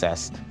of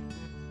success.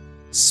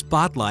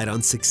 Spotlight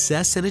on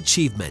Success and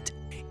Achievement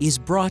is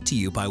brought to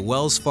you by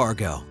Wells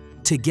Fargo.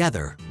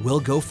 Together, we'll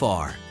go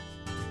far.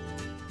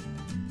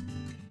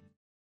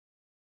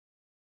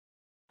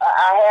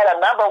 I had a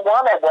number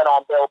one that went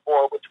on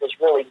Billboard, which was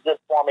really good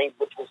for me,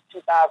 which was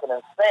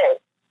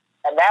 2006,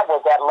 and that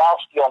was that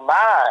Lost Your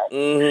Mind.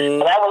 Mm-hmm.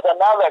 That was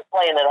another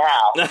cleaning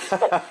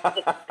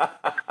house.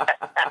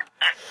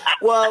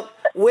 Well,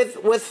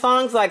 with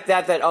songs like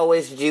that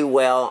always do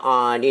well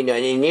on, and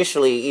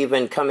initially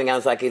even coming out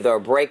as like either a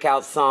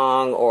breakout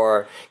song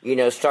or,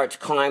 starts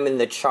climbing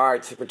the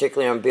charts,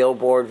 particularly on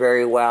Billboard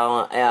very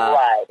well.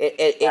 Right.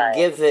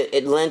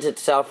 It lends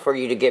itself for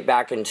you to get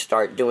back and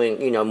start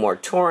doing, more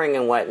touring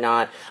and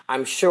whatnot.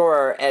 I'm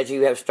sure as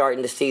you have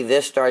starting to see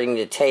this starting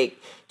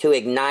to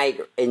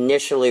ignite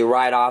initially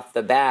right off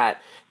the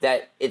bat,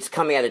 that it's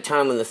coming at a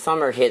time when the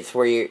summer hits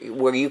where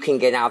you can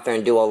get out there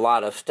and do a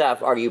lot of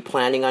stuff. Are you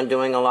planning on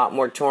doing a lot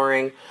more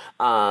touring?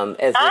 I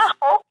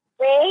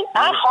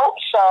hope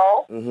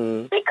so.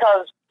 Mm-hmm.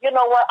 Because, you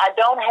know what, I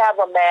don't have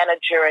a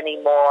manager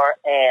anymore,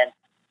 and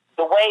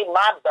the way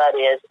my butt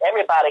is,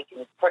 everybody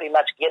can pretty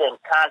much get in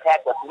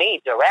contact with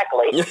me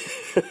directly.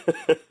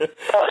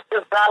 So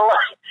it's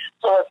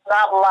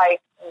not like,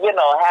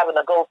 having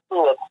to go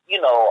through a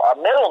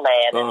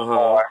middleman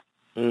anymore.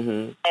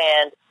 Mm-hmm.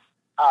 And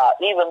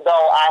even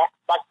though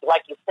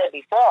like you said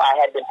before, I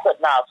had been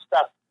putting out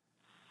stuff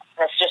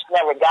that's just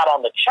never got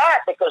on the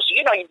chart because,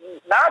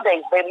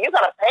 nowadays, baby, you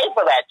got to pay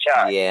for that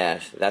chart.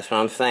 Yes, that's what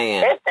I'm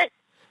saying. It's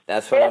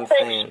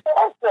expensive.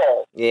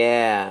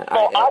 Yeah.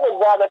 So I would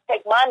rather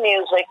take my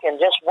music and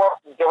just work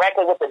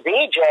directly with the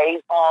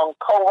DJs on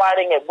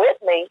co-writing it with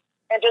me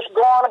and just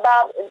go on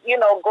about,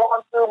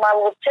 going through my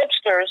little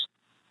tipsters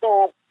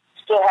who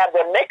still have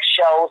their mix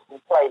shows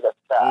and play the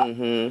stuff.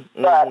 Mm-hmm,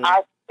 mm-hmm. But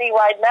I see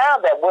right now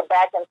that we're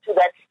back into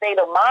that state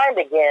of mind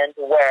again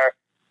to where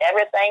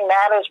everything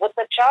matters with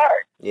the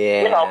chart.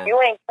 Yeah. If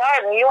you ain't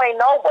starting, you ain't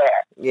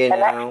nowhere.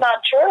 And that's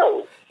not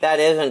true. That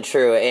isn't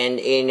true. And,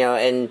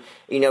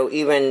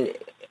 even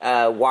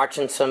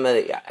watching some of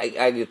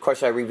the, of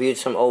course, I reviewed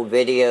some old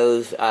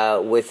videos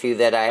with you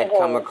that I had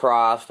come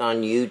across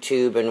on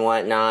YouTube and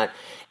whatnot.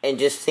 And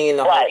just seeing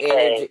the whole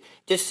energy,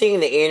 just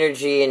seeing the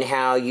energy and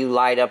how you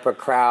light up a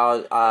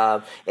crowd,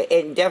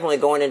 and definitely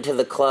going into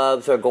the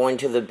clubs or going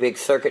to the big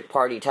circuit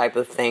party type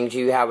of things,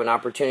 you have an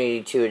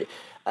opportunity to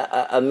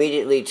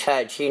immediately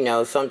touch,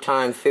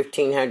 sometimes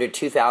 1,500,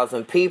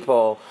 2,000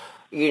 people,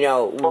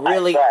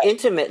 really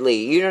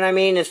intimately. You know what I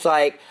mean? It's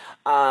like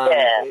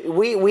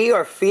we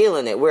are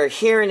feeling it. We're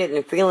hearing it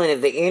and feeling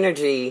it. The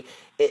energy.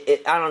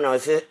 I don't know,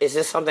 is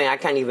this something I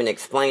can't even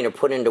explain or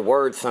put into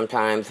words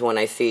sometimes when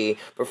I see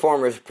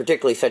performers,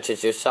 particularly such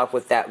as yourself,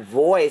 with that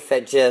voice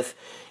that just,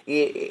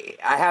 I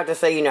have to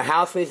say,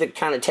 house music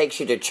kind of takes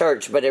you to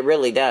church, but it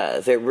really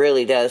does. It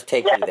really does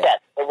take you there.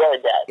 It really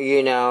does.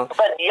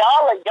 But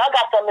y'all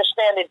got to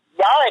understand that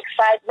y'all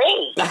excite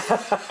me.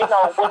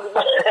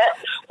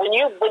 When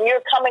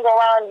you're coming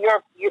around,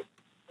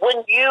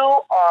 when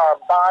you are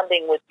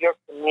bonding with your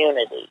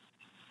community,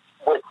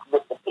 with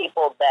the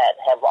people that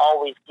have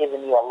always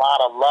given you a lot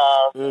of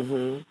love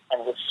and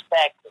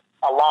respect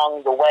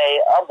along the way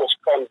of this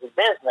crazy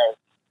business,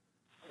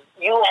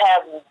 you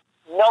have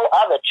no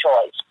other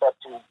choice but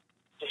to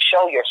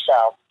show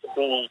yourself to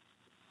be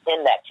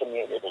in that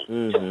community,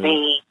 to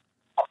be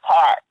a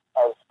part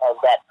of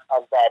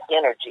that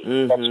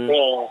energy that's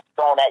being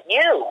thrown at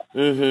you.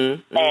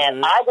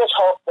 And I just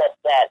hope that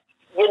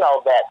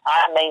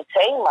I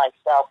maintain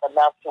myself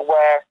enough to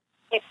where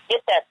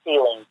get that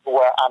feeling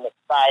where I'm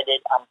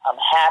excited, I'm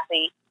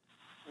happy.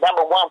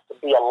 Number one, to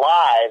be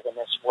alive in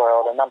this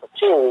world, and number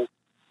two,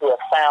 to have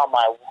found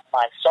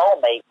my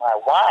soulmate, my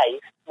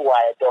wife, who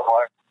I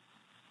adore,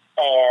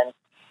 and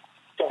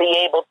to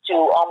be able to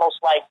almost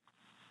like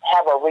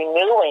have a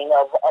renewing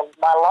of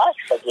my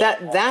life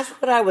again. That's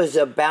what I was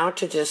about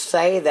to just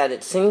say, that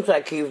it seems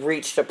like you've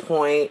reached a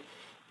point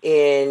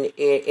in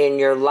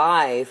your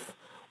life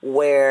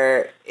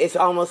where it's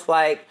almost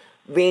like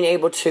being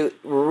able to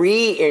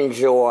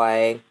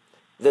re-enjoy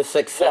the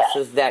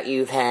successes that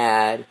you've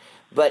had,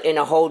 but in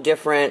a whole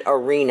different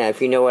arena,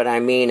 if you know what I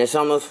mean. It's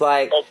almost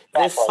like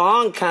this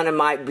song kind of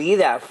might be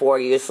that for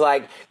you. It's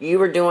like you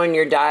were doing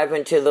your dive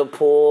into the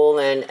pool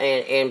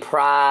and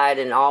pride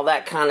and all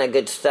that kind of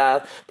good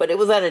stuff, but it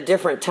was at a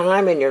different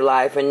time in your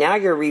life, and now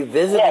you're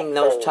revisiting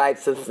those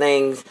types of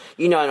things,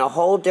 you know, in a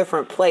whole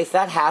different place.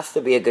 That has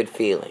to be a good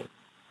feeling.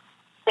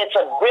 It's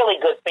a really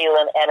good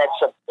feeling, and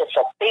it's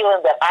a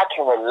feeling that I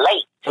can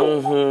relate to,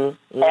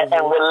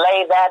 and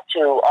relay that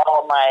to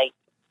all my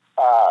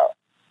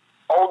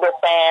older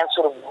fans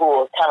who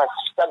are kind of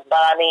stuck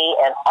by me,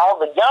 and all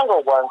the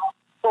younger ones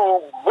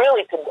who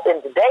really,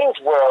 in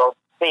today's world,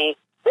 they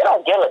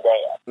don't give a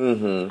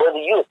damn whether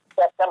you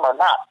accept them or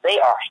not. They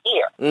are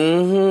here.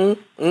 You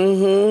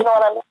know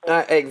what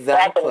I mean?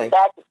 Exactly.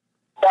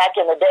 Back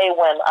in the day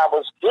when I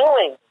was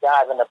doing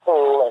Dive in the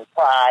Pool and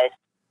Pride,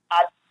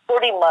 I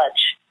pretty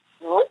much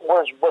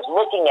was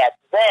looking at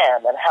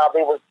them and how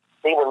they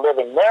were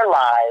living their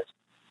lives,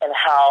 and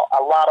how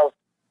a lot of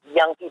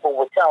young people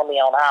would tell me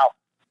on how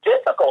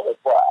difficult it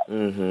was.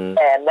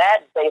 And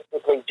that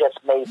basically just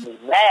made me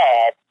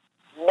mad,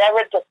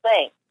 never to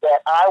think that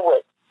I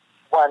would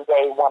one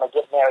day want to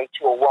get married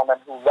to a woman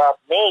who loved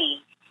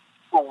me,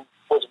 who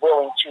was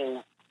willing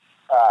to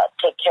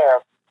take care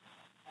of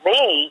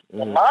me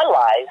in my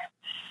life,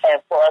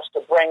 and for us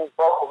to bring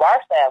both of our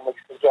families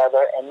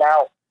together. And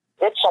now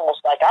it's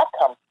almost like I've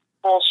come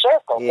full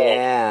circle.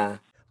 Yeah.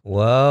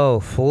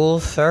 Whoa, full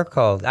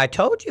circle. I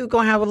told you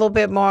going to have a little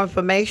bit more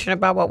information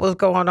about what was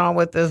going on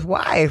with his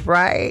wife,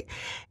 right?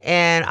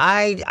 And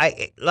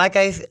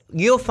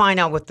you'll find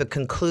out with the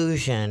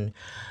conclusion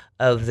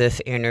of this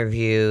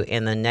interview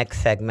in the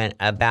next segment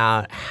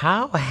about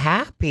how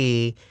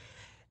happy,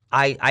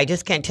 I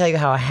just can't tell you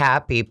how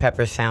happy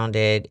Pepper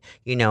sounded,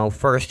 you know,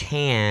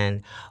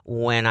 firsthand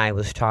when I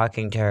was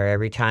talking to her.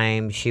 Every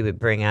time she would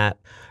bring up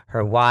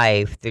her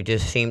wife, there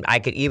just seemed,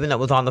 even though it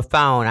was on the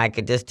phone, I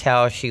could just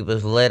tell she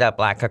was lit up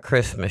like a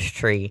Christmas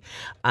tree,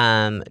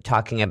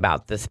 talking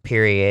about this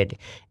period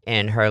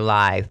in her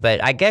life.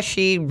 But I guess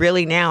she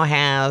really now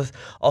has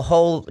a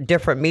whole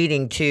different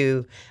meaning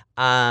to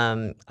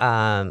I've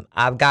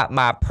got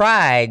my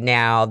pride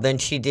now than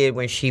she did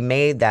when she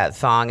made that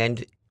song.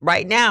 And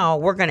right now,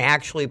 we're going to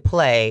actually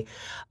play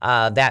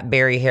that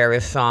Barry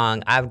Harris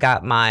song, I've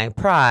Got My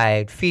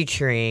Pride,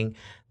 featuring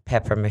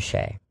Pepper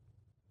Mashay.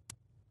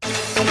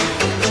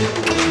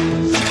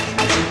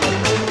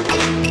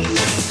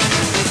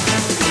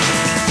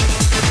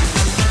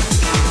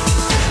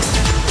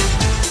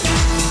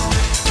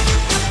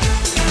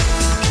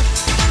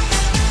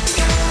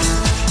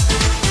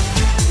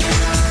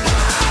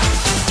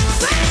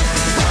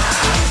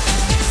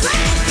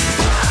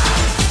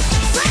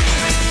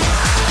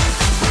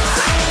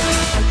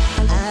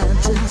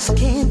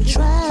 Can't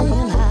try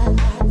and hide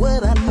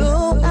what I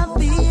know I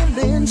feel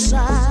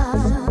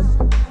inside.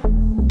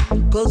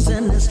 'Cause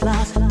in this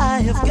life I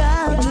have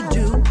got to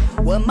do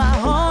what my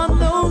heart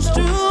knows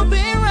to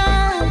be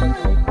right.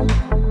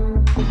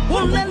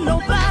 Won't let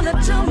nobody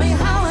tell me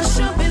how I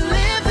should be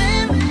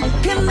living.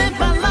 Can live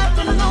my life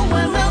for no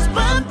one else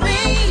but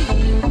me.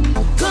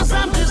 'Cause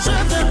I'm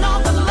deserving all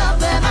the love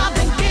that I've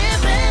been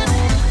given.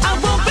 I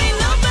won't be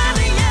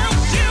nobody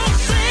else, you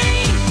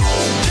see.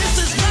 This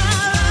is my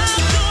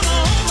life, gonna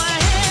hold my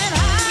head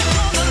high,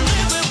 gonna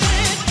live it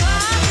with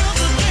pride,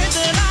 the strength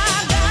that I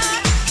got.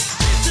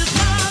 This is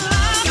my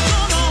life,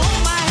 gonna hold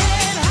my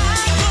head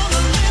high,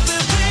 gonna live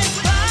it with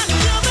pride,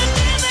 the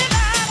strength that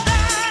I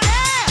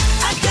got.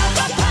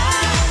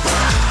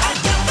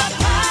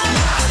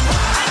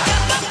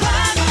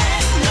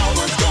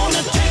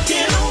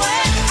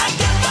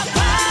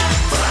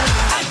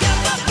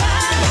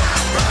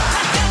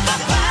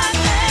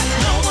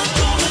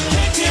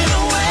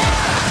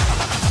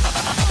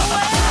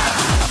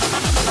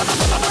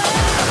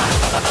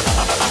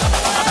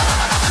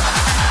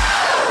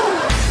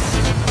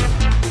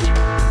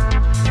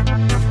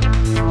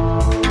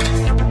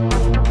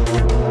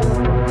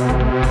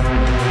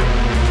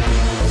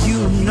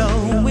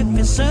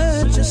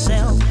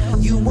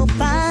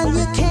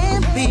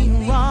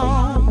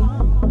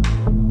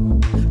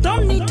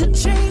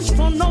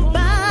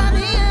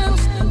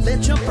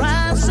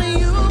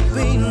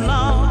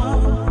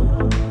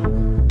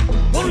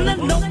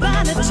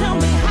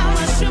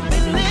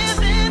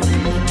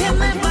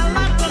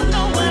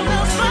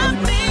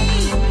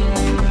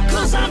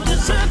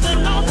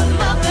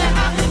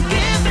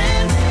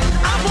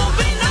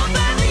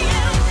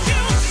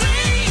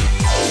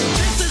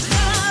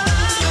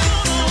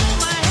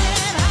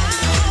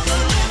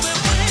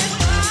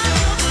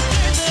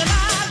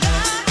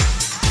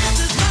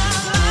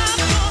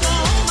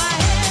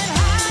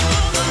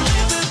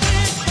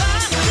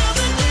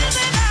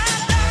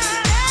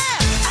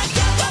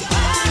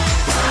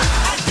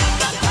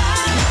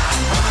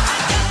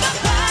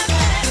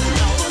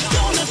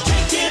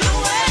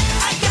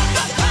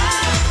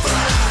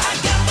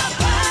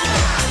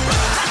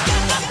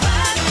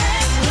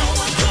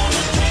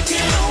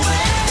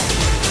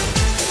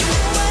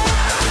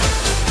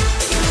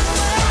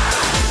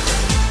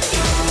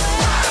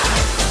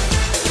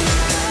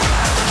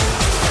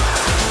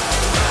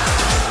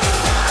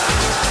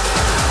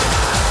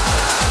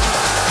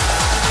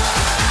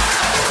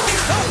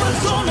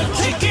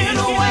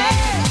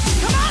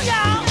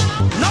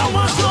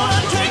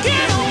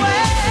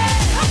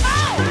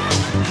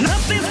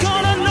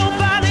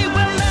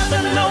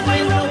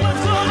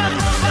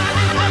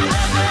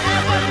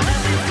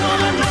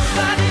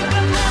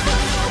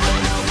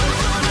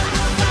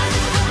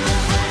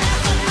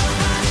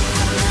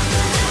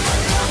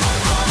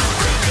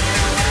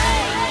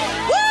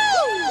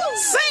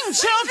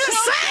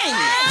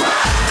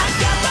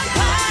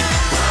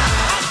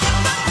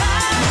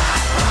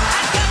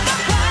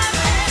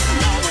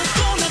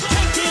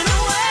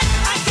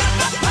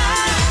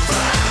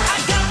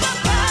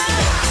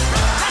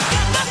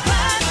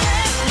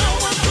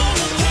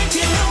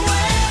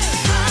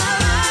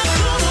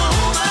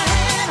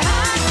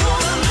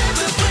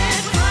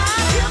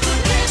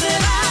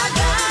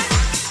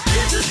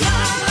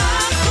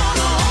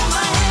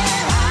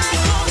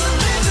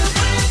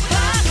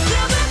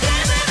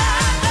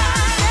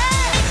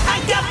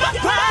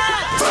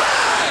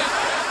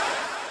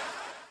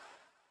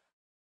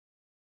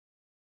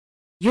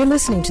 You're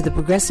listening to the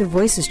Progressive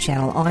Voices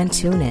channel on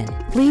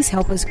TuneIn. Please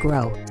help us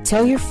grow.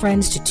 Tell your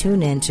friends to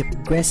tune in to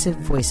Progressive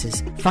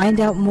Voices. Find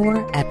out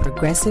more at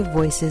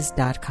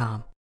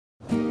progressivevoices.com.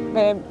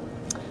 Babe,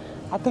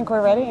 I think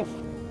we're ready.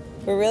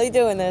 We're really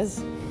doing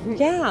this.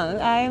 Yeah,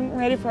 I'm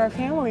ready for our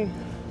family.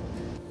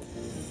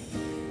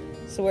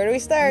 So where do we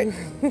start?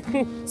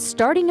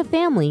 Starting a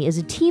family is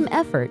a team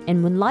effort,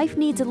 and when life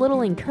needs a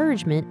little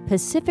encouragement,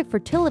 Pacific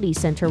Fertility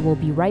Center will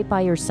be right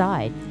by your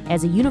side.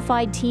 As a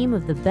unified team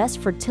of the best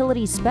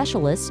fertility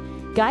specialists,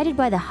 guided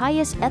by the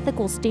highest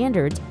ethical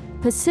standards,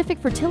 Pacific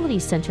Fertility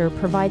Center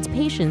provides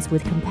patients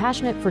with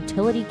compassionate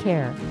fertility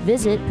care.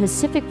 Visit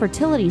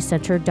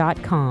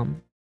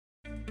pacificfertilitycenter.com.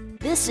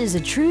 This is a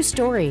true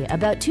story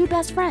about two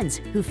best friends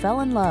who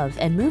fell in love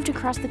and moved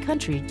across the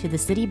country to the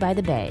city by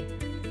the bay.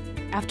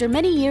 After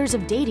many years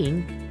of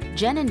dating,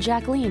 Jen and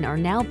Jacqueline are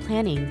now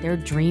planning their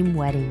dream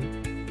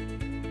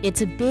wedding.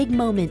 It's a big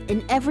moment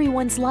in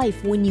everyone's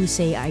life when you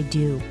say I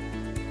do,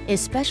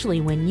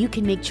 especially when you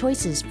can make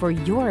choices for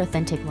your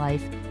authentic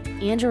life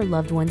and your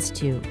loved ones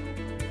too.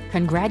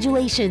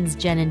 Congratulations,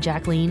 Jen and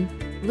Jacqueline.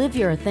 Live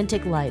your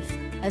authentic life.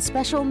 A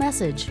special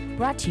message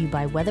brought to you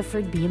by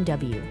Weatherford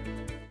BMW.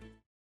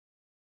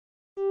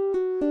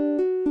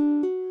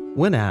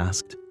 When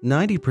asked,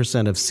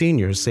 90% of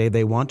seniors say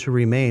they want to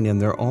remain in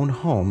their own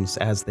homes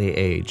as they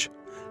age.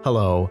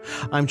 Hello,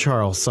 I'm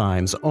Charles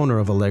Symes, owner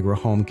of Allegra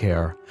Home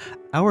Care.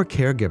 Our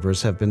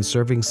caregivers have been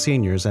serving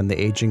seniors and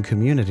the aging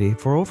community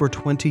for over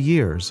 20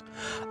 years.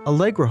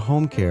 Allegra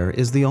Home Care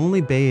is the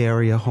only Bay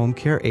Area home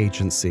care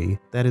agency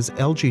that is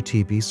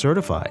LGTB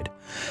certified.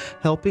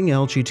 Helping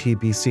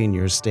LGTB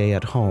seniors stay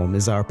at home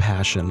is our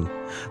passion.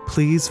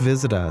 Please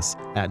visit us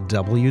at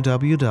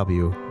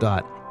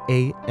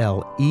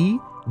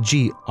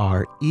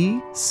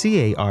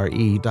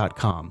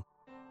www.alegrecare.com.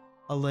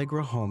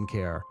 Allegra Home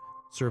Care,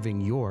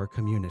 serving your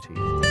community.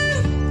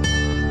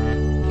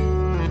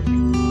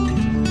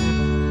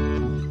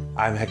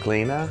 I'm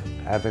Heklina.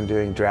 I've been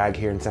doing drag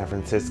here in San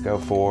Francisco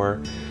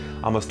for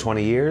almost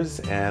 20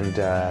 years, and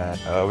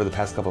over the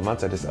past couple of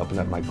months I just opened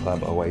up my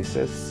club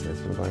Oasis.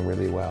 It's been going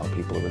really well.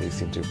 People really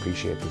seem to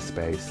appreciate the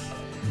space.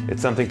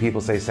 It's something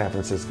people say San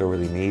Francisco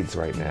really needs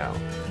right now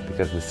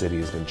because the city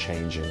has been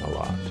changing a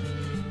lot.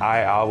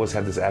 I always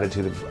had this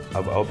attitude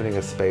of opening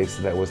a space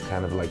that was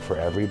kind of like for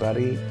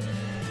everybody,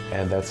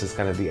 and that's just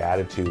kind of the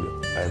attitude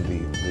and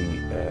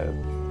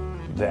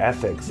the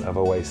ethics of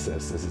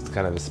Oasis. Is it's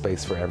kind of a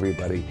space for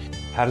everybody.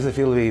 How does it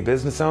feel to be a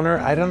business owner?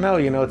 I don't know.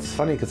 You know, it's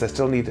funny because I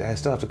still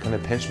have to kind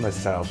of pinch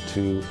myself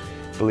to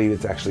believe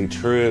it's actually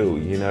true.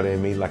 You know what I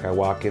mean? Like I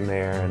walk in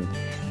there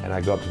and I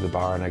go up to the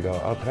bar and I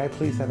go, oh, could I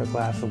please have a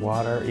glass of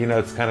water? You know,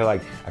 it's kind of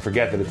like I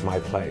forget that it's my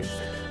place.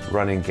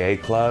 Running gay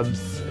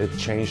clubs, it's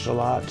changed a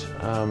lot.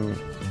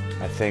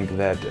 I think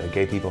that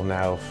gay people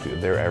now,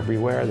 they're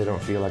everywhere. They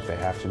don't feel like they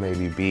have to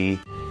maybe be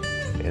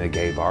in a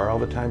gay bar all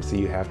the time, so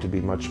you have to be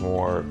much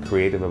more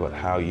creative about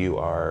how you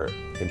are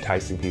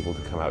enticing people to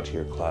come out to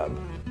your club.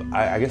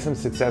 I guess I'm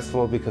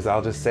successful because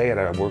I'll just say it,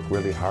 I work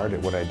really hard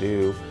at what I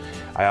do.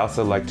 I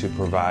also like to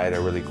provide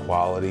a really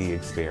quality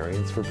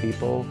experience for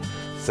people.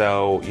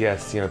 So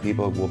yes, you know,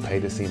 people will pay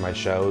to see my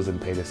shows and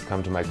pay to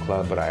come to my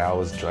club, but I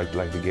always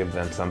like to give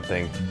them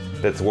something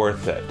that's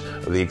worth it.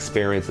 The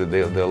experience that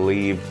they'll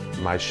leave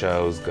my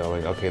shows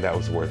going, okay, that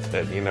was worth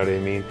it. You know what I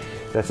mean?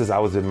 That's just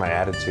always been my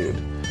attitude,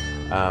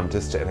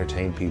 just to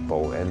entertain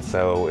people. And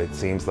so it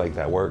seems like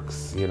that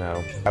works, you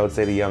know. I would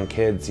say to young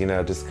kids, you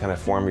know, just kind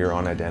of form your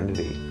own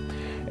identity.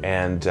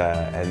 And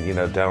you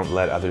know, don't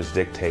let others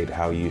dictate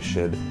how you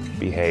should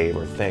behave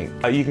or think.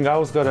 You can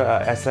always go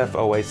to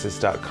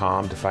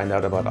sfoasis.com to find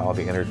out about all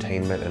the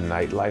entertainment and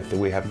nightlife that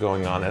we have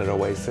going on at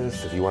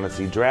Oasis. If you want to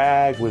see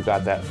drag, we've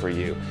got that for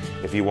you.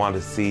 If you want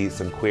to see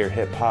some queer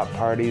hip-hop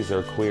parties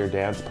or queer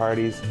dance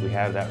parties, we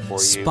have that for you.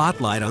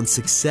 Spotlight on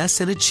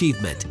Success and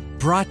Achievement,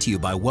 brought to you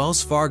by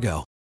Wells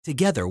Fargo.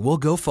 Together we'll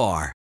go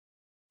far.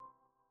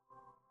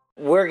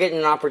 We're getting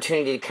an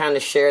opportunity to kind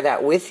of share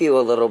that with you a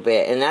little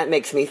bit, and that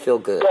makes me feel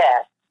good.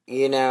 Yeah.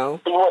 You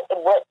know? Well,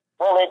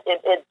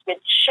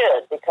 it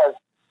should, because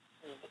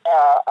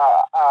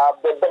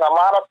there's been a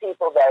lot of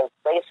people that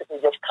basically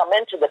just come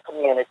into the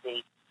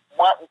community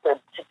wanting to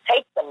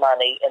take the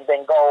money and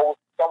then go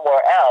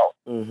somewhere else.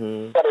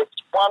 Mm-hmm. But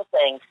it's one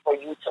thing for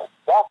you to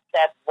walk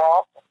that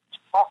walk and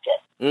talk it.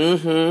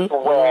 Mm-hmm. To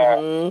where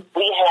Mm-hmm.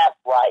 we have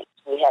rights.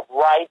 We have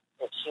rights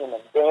as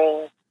human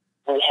beings.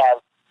 We have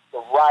the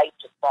right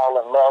to fall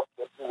in love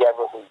with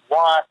whoever we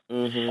want.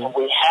 Mm-hmm. And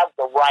we have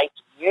the right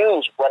to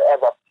use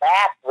whatever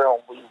bathroom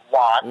we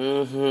want.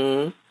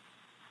 Mm-hmm.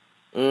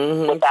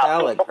 Mm-hmm. Without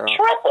Tell it, people girl.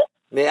 tripping.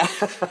 Yeah.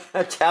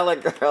 Tell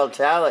it, girl.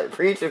 Tell it.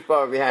 Preach it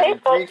for me, honey.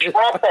 People Preach it.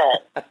 tripping.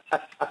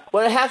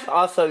 Well, it has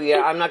also,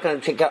 yeah, I'm not going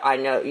to take up, I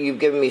know you've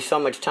given me so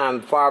much time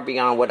far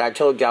beyond what I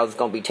told you I was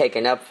going to be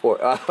taken up for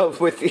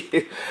with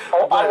you.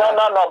 Oh, but,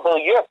 no, Boo,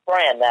 you're a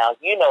friend now.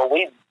 You know,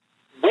 we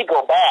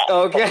go back.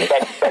 Okay.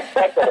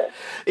 Back.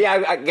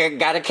 Yeah, I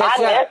got to catch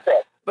I up. miss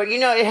it. But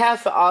it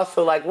has to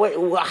also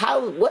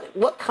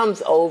what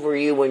comes over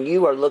you when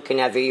you are looking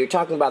at it? You're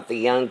talking about the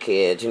young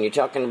kids, and you're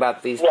talking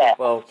about these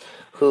people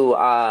who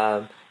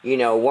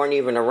weren't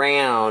even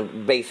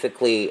around,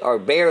 basically, or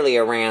barely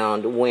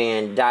around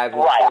when Dive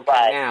and Chill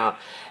came out.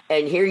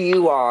 And here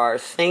you are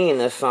singing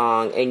this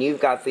song, and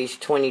you've got these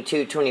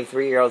 22,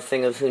 23-year-old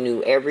singers who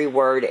knew every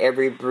word,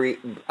 every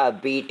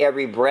beat,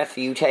 every breath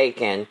you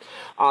taken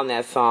on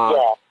that song.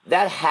 Yeah.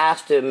 That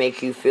has to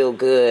make you feel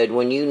good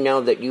when you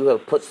know that you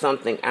have put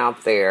something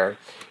out there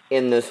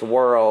in this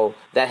world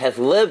that has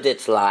lived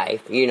its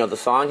life. The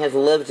song has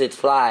lived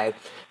its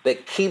life,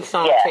 but keeps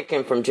on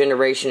ticking from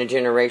generation to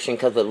generation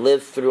because it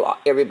lives through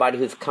everybody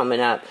who's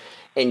coming up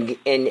and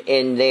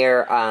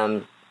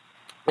their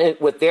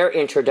with their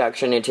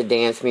introduction into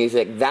dance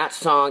music. That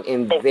song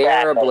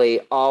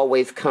invariably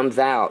always comes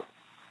out.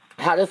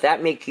 How does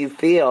that make you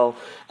feel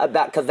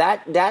about? Because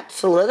that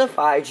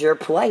solidifies your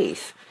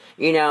place.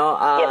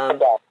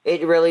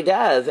 It really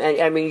does. And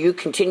I mean, you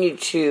continue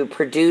to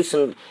produce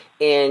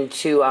and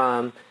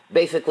to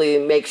basically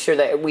make sure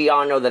that we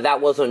all know that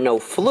wasn't no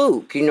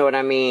fluke. You know what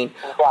I mean?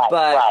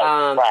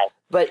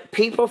 But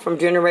people from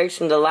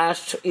generation, the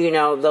last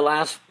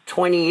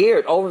 20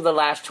 years, over the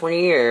last 20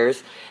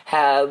 years,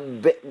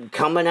 have been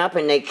coming up,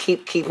 and they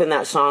keeping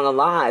that song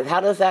alive.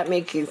 How does that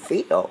make you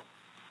feel?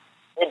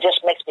 It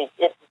just makes me.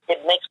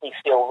 It makes me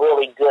feel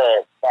really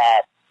good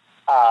that.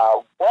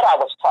 What I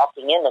was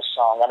talking in the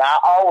song, and I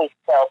always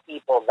tell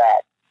people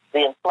that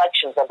the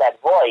inflections of that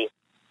voice,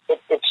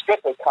 it's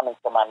strictly coming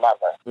from my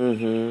mother.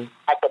 Mm-hmm.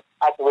 I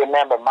could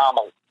remember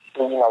Mama,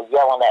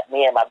 yelling at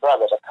me and my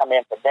brother to come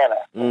in for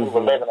dinner. Mm-hmm. We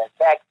were living in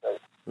Texas.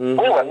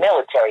 Mm-hmm. We were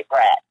military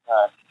brats,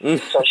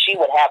 so she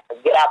would have to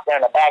get out there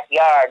in the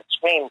backyard,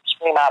 and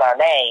scream out our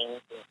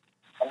names,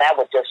 and that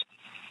would just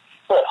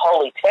put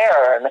holy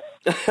terror in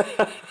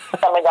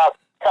coming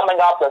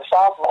off the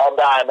softball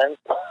diamonds.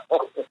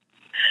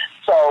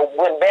 So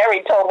when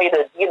Barry told me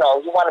that, he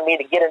wanted me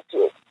to get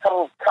into it,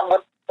 come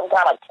with some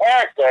kind of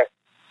character,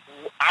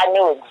 I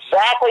knew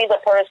exactly the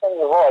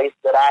person's voice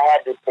that I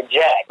had to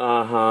project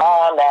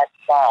on that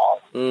song.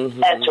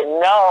 Mm-hmm. And to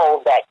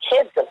know that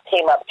kids have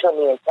came up to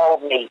me and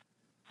told me,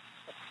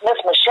 Miss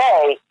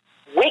Mashay,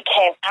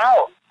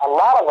 a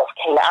lot of us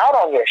came out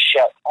on your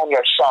show, on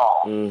your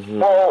song. Mm-hmm.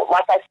 Well,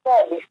 like I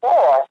said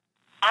before,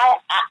 I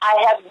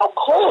had no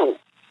clue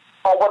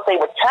on what they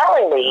were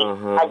telling me.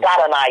 Mm-hmm. I got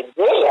an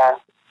idea.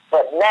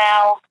 But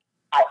now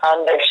I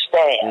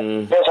understand.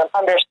 Mm-hmm. There's an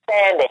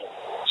understanding.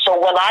 So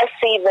when I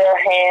see their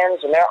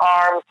hands and their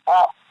arms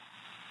up,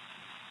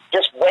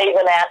 just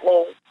waving at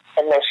me,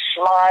 and their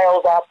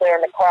smiles out there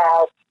in the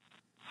crowd,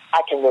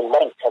 I can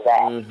relate to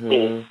that.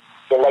 Mm-hmm.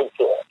 Relate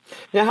to it.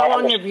 Now, how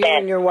long have you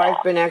and your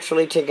wife been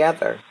actually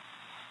together?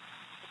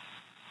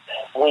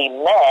 We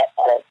met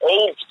at an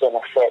age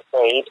benefit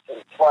date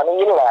in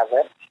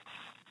 2011.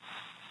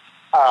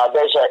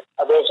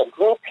 There's a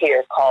group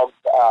here called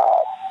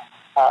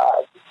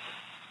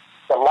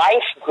the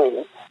Life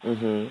Group,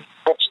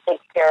 which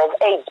takes care of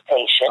AIDS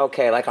patients.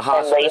 Okay, like a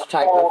hospice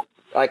type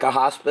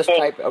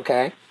type.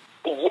 Okay.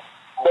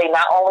 They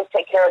not only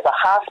take care of the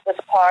hospice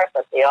part,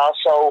 but they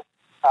also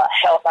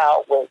help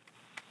out with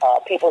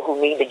people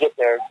who need to get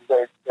their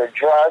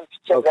drugs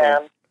to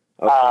them.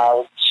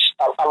 Okay.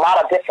 A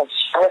lot of different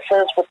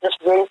services with this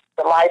group,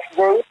 the Life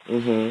Group,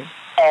 and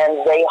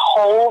they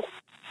hold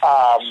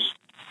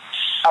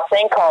a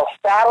thing called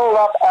Saddle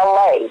Up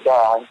LA,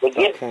 darling. They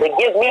give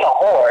me a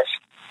horse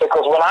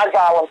because when I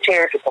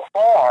volunteer to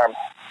perform,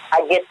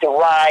 I get to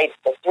ride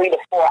for 3 to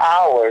 4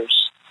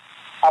 hours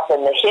up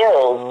in the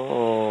hills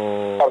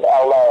of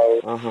LA.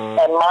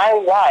 And my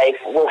wife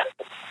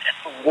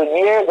the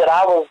year that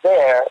I was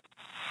there,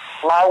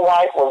 my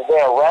wife was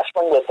there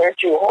wrestling with her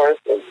 2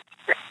 horses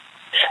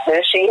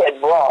that she had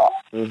brought.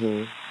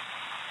 And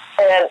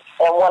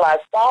when I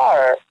saw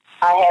her,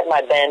 I had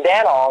my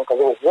bandana on because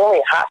it was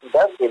really hot and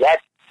dusty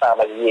that time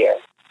of year.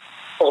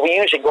 Because we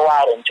usually go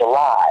out in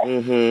July.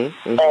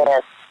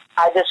 And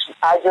I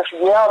just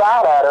yelled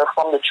out at her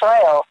from the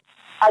trail,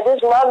 I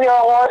just love your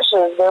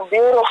horses. They're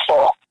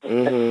beautiful.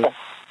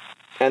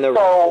 And the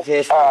rest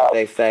is history,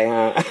 they say,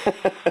 huh?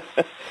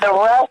 The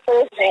rest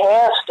is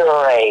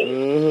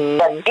history.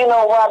 But you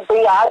know what,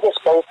 B? I just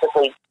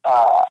basically,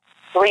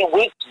 3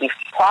 weeks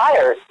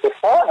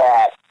before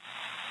that,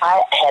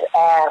 I had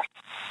asked,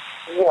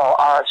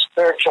 our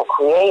spiritual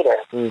creator,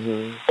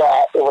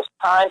 that it was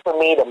time for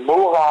me to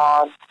move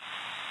on,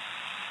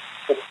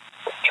 to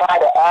try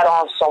to add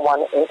on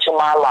someone into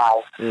my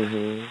life,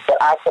 that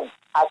I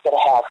could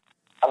have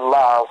a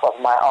love of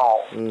my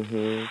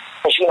own.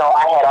 Because,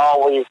 I had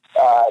always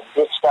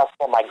did stuff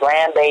for my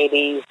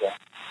grandbabies, and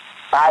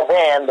by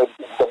then,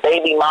 the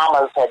baby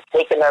mamas had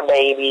taken their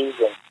babies,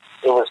 and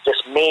it was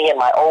just me and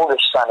my older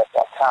son at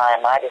that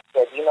time. I just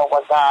said, you know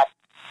what, God,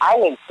 I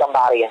need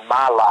somebody in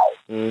my life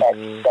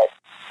that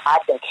I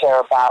can care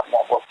about and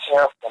that will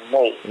care for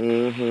me.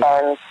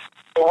 And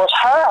it was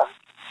her.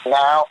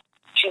 Now,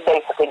 she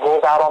basically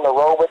goes out on the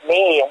road with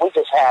me, and we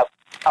just have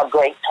a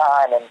great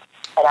time. And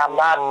I'm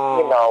not,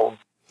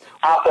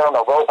 out there on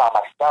the road by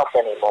myself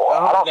anymore.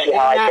 I don't see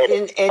how I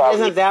did it.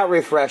 Isn't that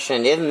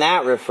refreshing? Isn't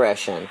that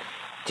refreshing?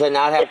 To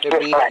not have to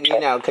be,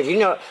 because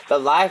the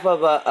life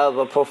of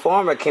a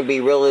performer can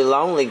be really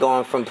lonely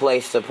going from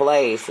place to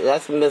place.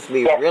 That must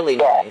be really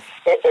nice.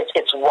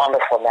 It's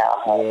wonderful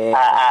now.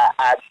 Yeah.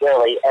 I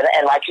really,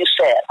 and like you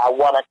said, I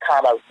want to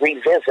kind of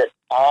revisit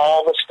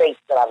all the states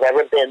that I've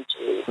ever been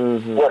to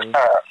with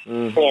her,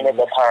 seeing it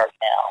with her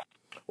now.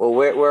 Well,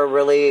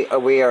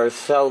 we are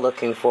so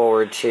looking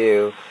forward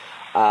to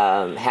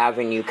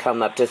having you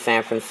come up to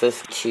San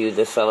Francisco to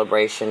the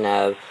celebration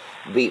of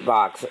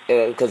Beatbox,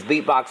 because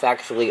Beatbox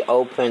actually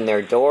opened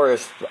their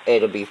doors,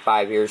 it'll be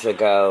 5 years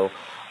ago.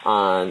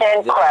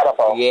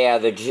 Incredible.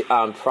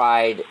 The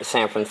Pride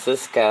San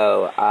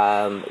Francisco,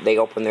 they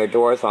opened their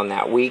doors on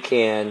that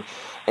weekend.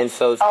 And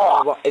so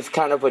it's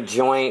kind of a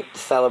joint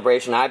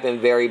celebration. I've been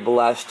very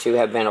blessed to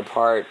have been a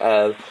part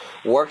of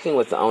working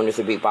with the owners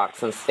of Beatbox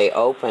since they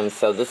opened.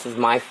 So this is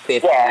my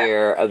 5th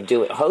year of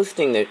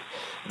hosting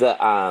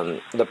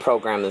the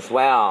program as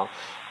well.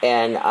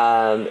 And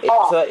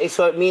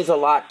so it means a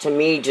lot to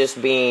me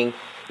just being,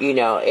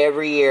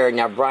 every year.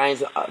 Now,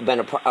 Brian's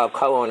been a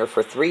co-owner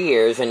for 3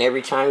 years, and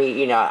every time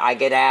I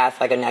get asked,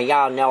 now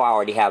y'all know I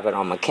already have it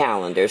on my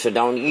calendar, so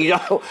don't,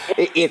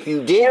 if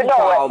you did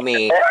call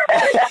me,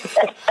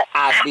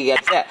 I'd be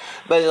upset.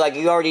 But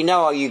you already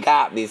know you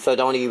got me, so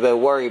don't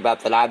even worry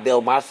about that. I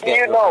build my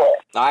schedule.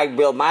 I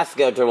build my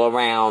schedule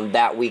around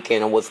that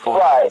weekend and what's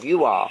going on with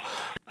you all.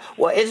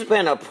 Well, it's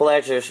been a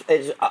pleasure.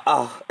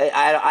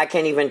 I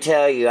can't even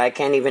tell you. I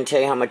can't even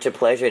tell you how much a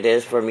pleasure it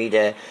is for me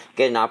to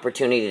get an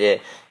opportunity to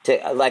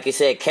like you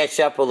said, catch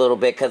up a little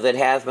bit, because it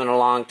has been a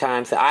long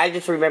time. So I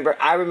remember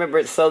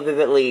it so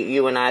vividly.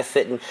 You and I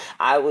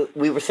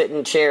we were sitting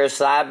in chairs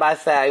side by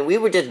side. We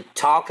were just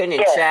talking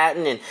and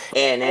chatting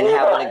and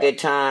having a good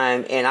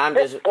time. And I'm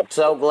just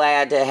so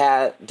glad to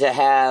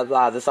have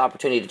this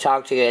opportunity to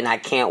talk to you. And I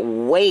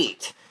can't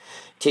wait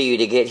to you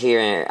to get here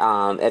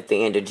at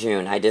the end of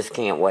June. I just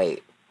can't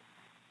wait.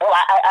 Well,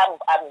 I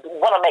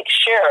want to make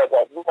sure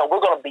that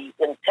we're going to be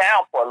in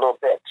town for a little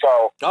bit,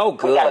 so we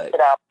got to sit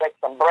down and break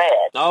some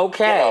bread.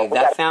 Okay,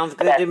 that sounds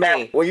good to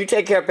me. Well, you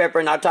take care, Pepper,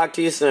 and I'll talk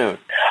to you soon.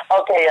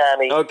 Okay,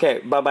 honey. Okay,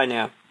 bye-bye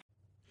now.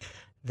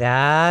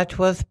 That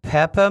was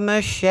Peppa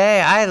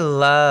Mashay. I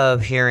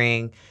love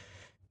hearing,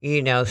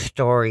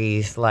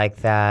 stories like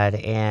that,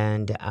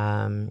 and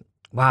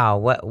wow,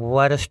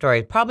 what a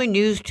story. Probably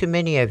news to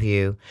many of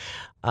you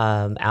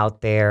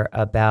out there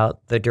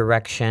about the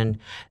direction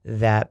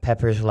that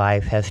Pepper's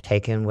life has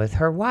taken with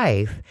her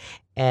wife.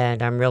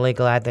 And I'm really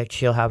glad that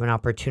she'll have an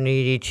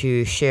opportunity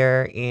to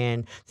share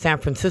in San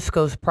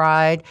Francisco's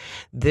Pride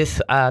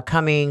this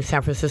coming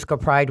San Francisco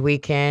Pride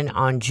weekend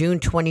on June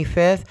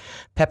 25th.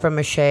 Pepper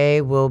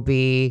Mashay will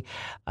be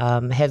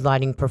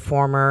headlining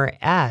performer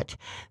at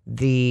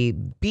the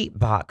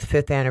Beatbox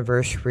 5th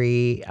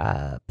Anniversary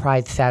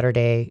Pride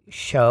Saturday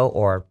show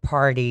or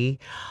party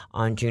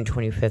on June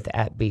 25th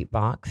at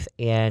Beatbox.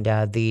 And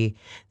the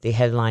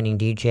headlining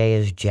DJ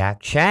is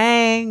Jack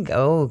Chang.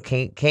 Oh,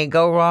 can't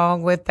go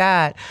wrong with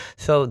that.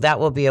 So that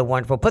will be a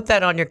wonderful. Put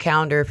that on your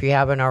calendar if you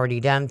haven't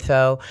already done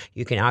so.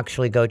 You can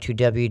actually go to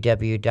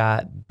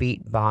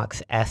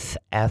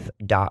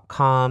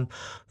www.beatboxsf.com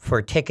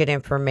for ticket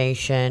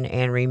information.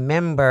 And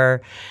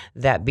remember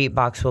that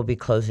Beatbox will be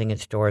closing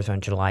its doors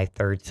on July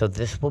 3rd. So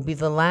this will be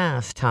the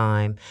last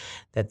time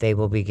that they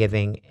will be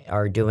giving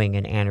or doing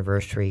an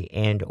anniversary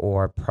and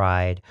or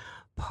Pride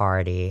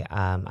party.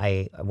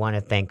 I want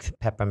to thank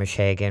Peppa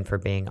Mashay again for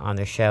being on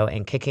the show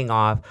and kicking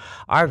off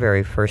our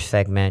very first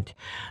segment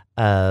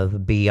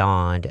of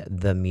Beyond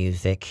the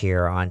Music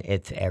here on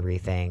It's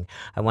Everything.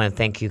 I want to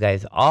thank you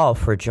guys all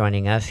for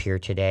joining us here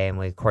today, and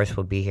we of course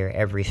will be here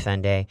every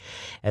Sunday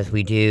as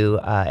we do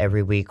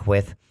every week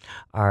with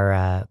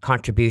our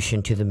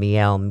contribution to the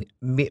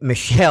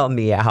Michelle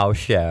Meow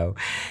Show.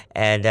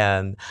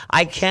 And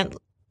I can't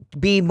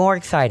be more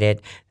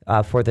excited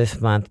for this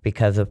month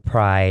because of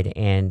Pride,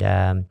 and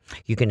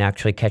you can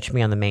actually catch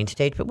me on the main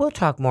stage, but we'll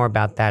talk more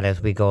about that as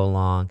we go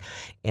along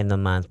in the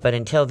month. But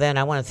until then,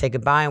 I want to say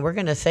goodbye, and we're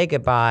going to say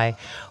goodbye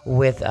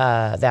with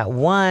that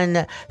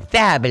one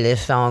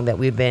fabulous song that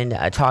we've been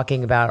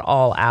talking about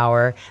all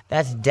hour.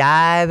 That's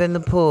Dive in the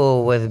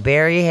Pool with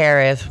Barry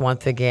Harris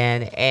once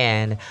again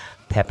and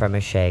Peppa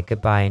Mashay.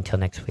 Goodbye until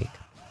next week.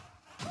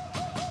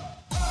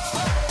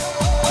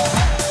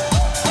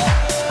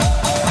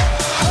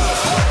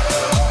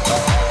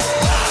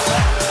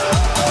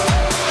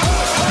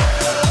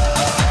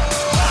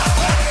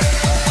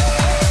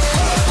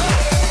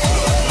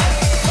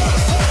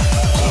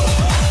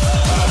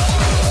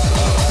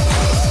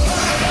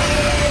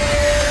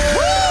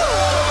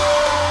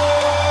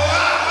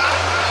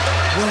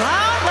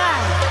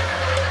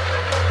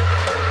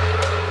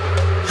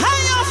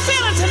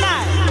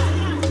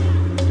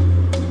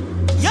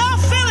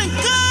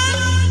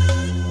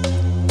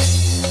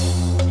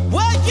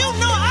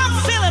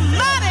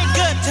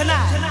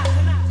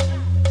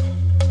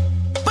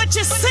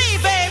 You see,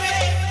 baby,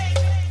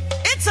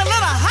 it's a little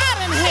hot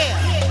in here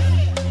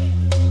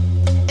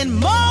in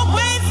more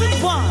ways than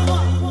one.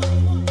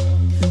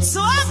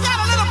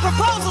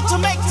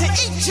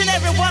 each and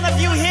every one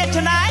of you here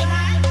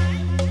tonight.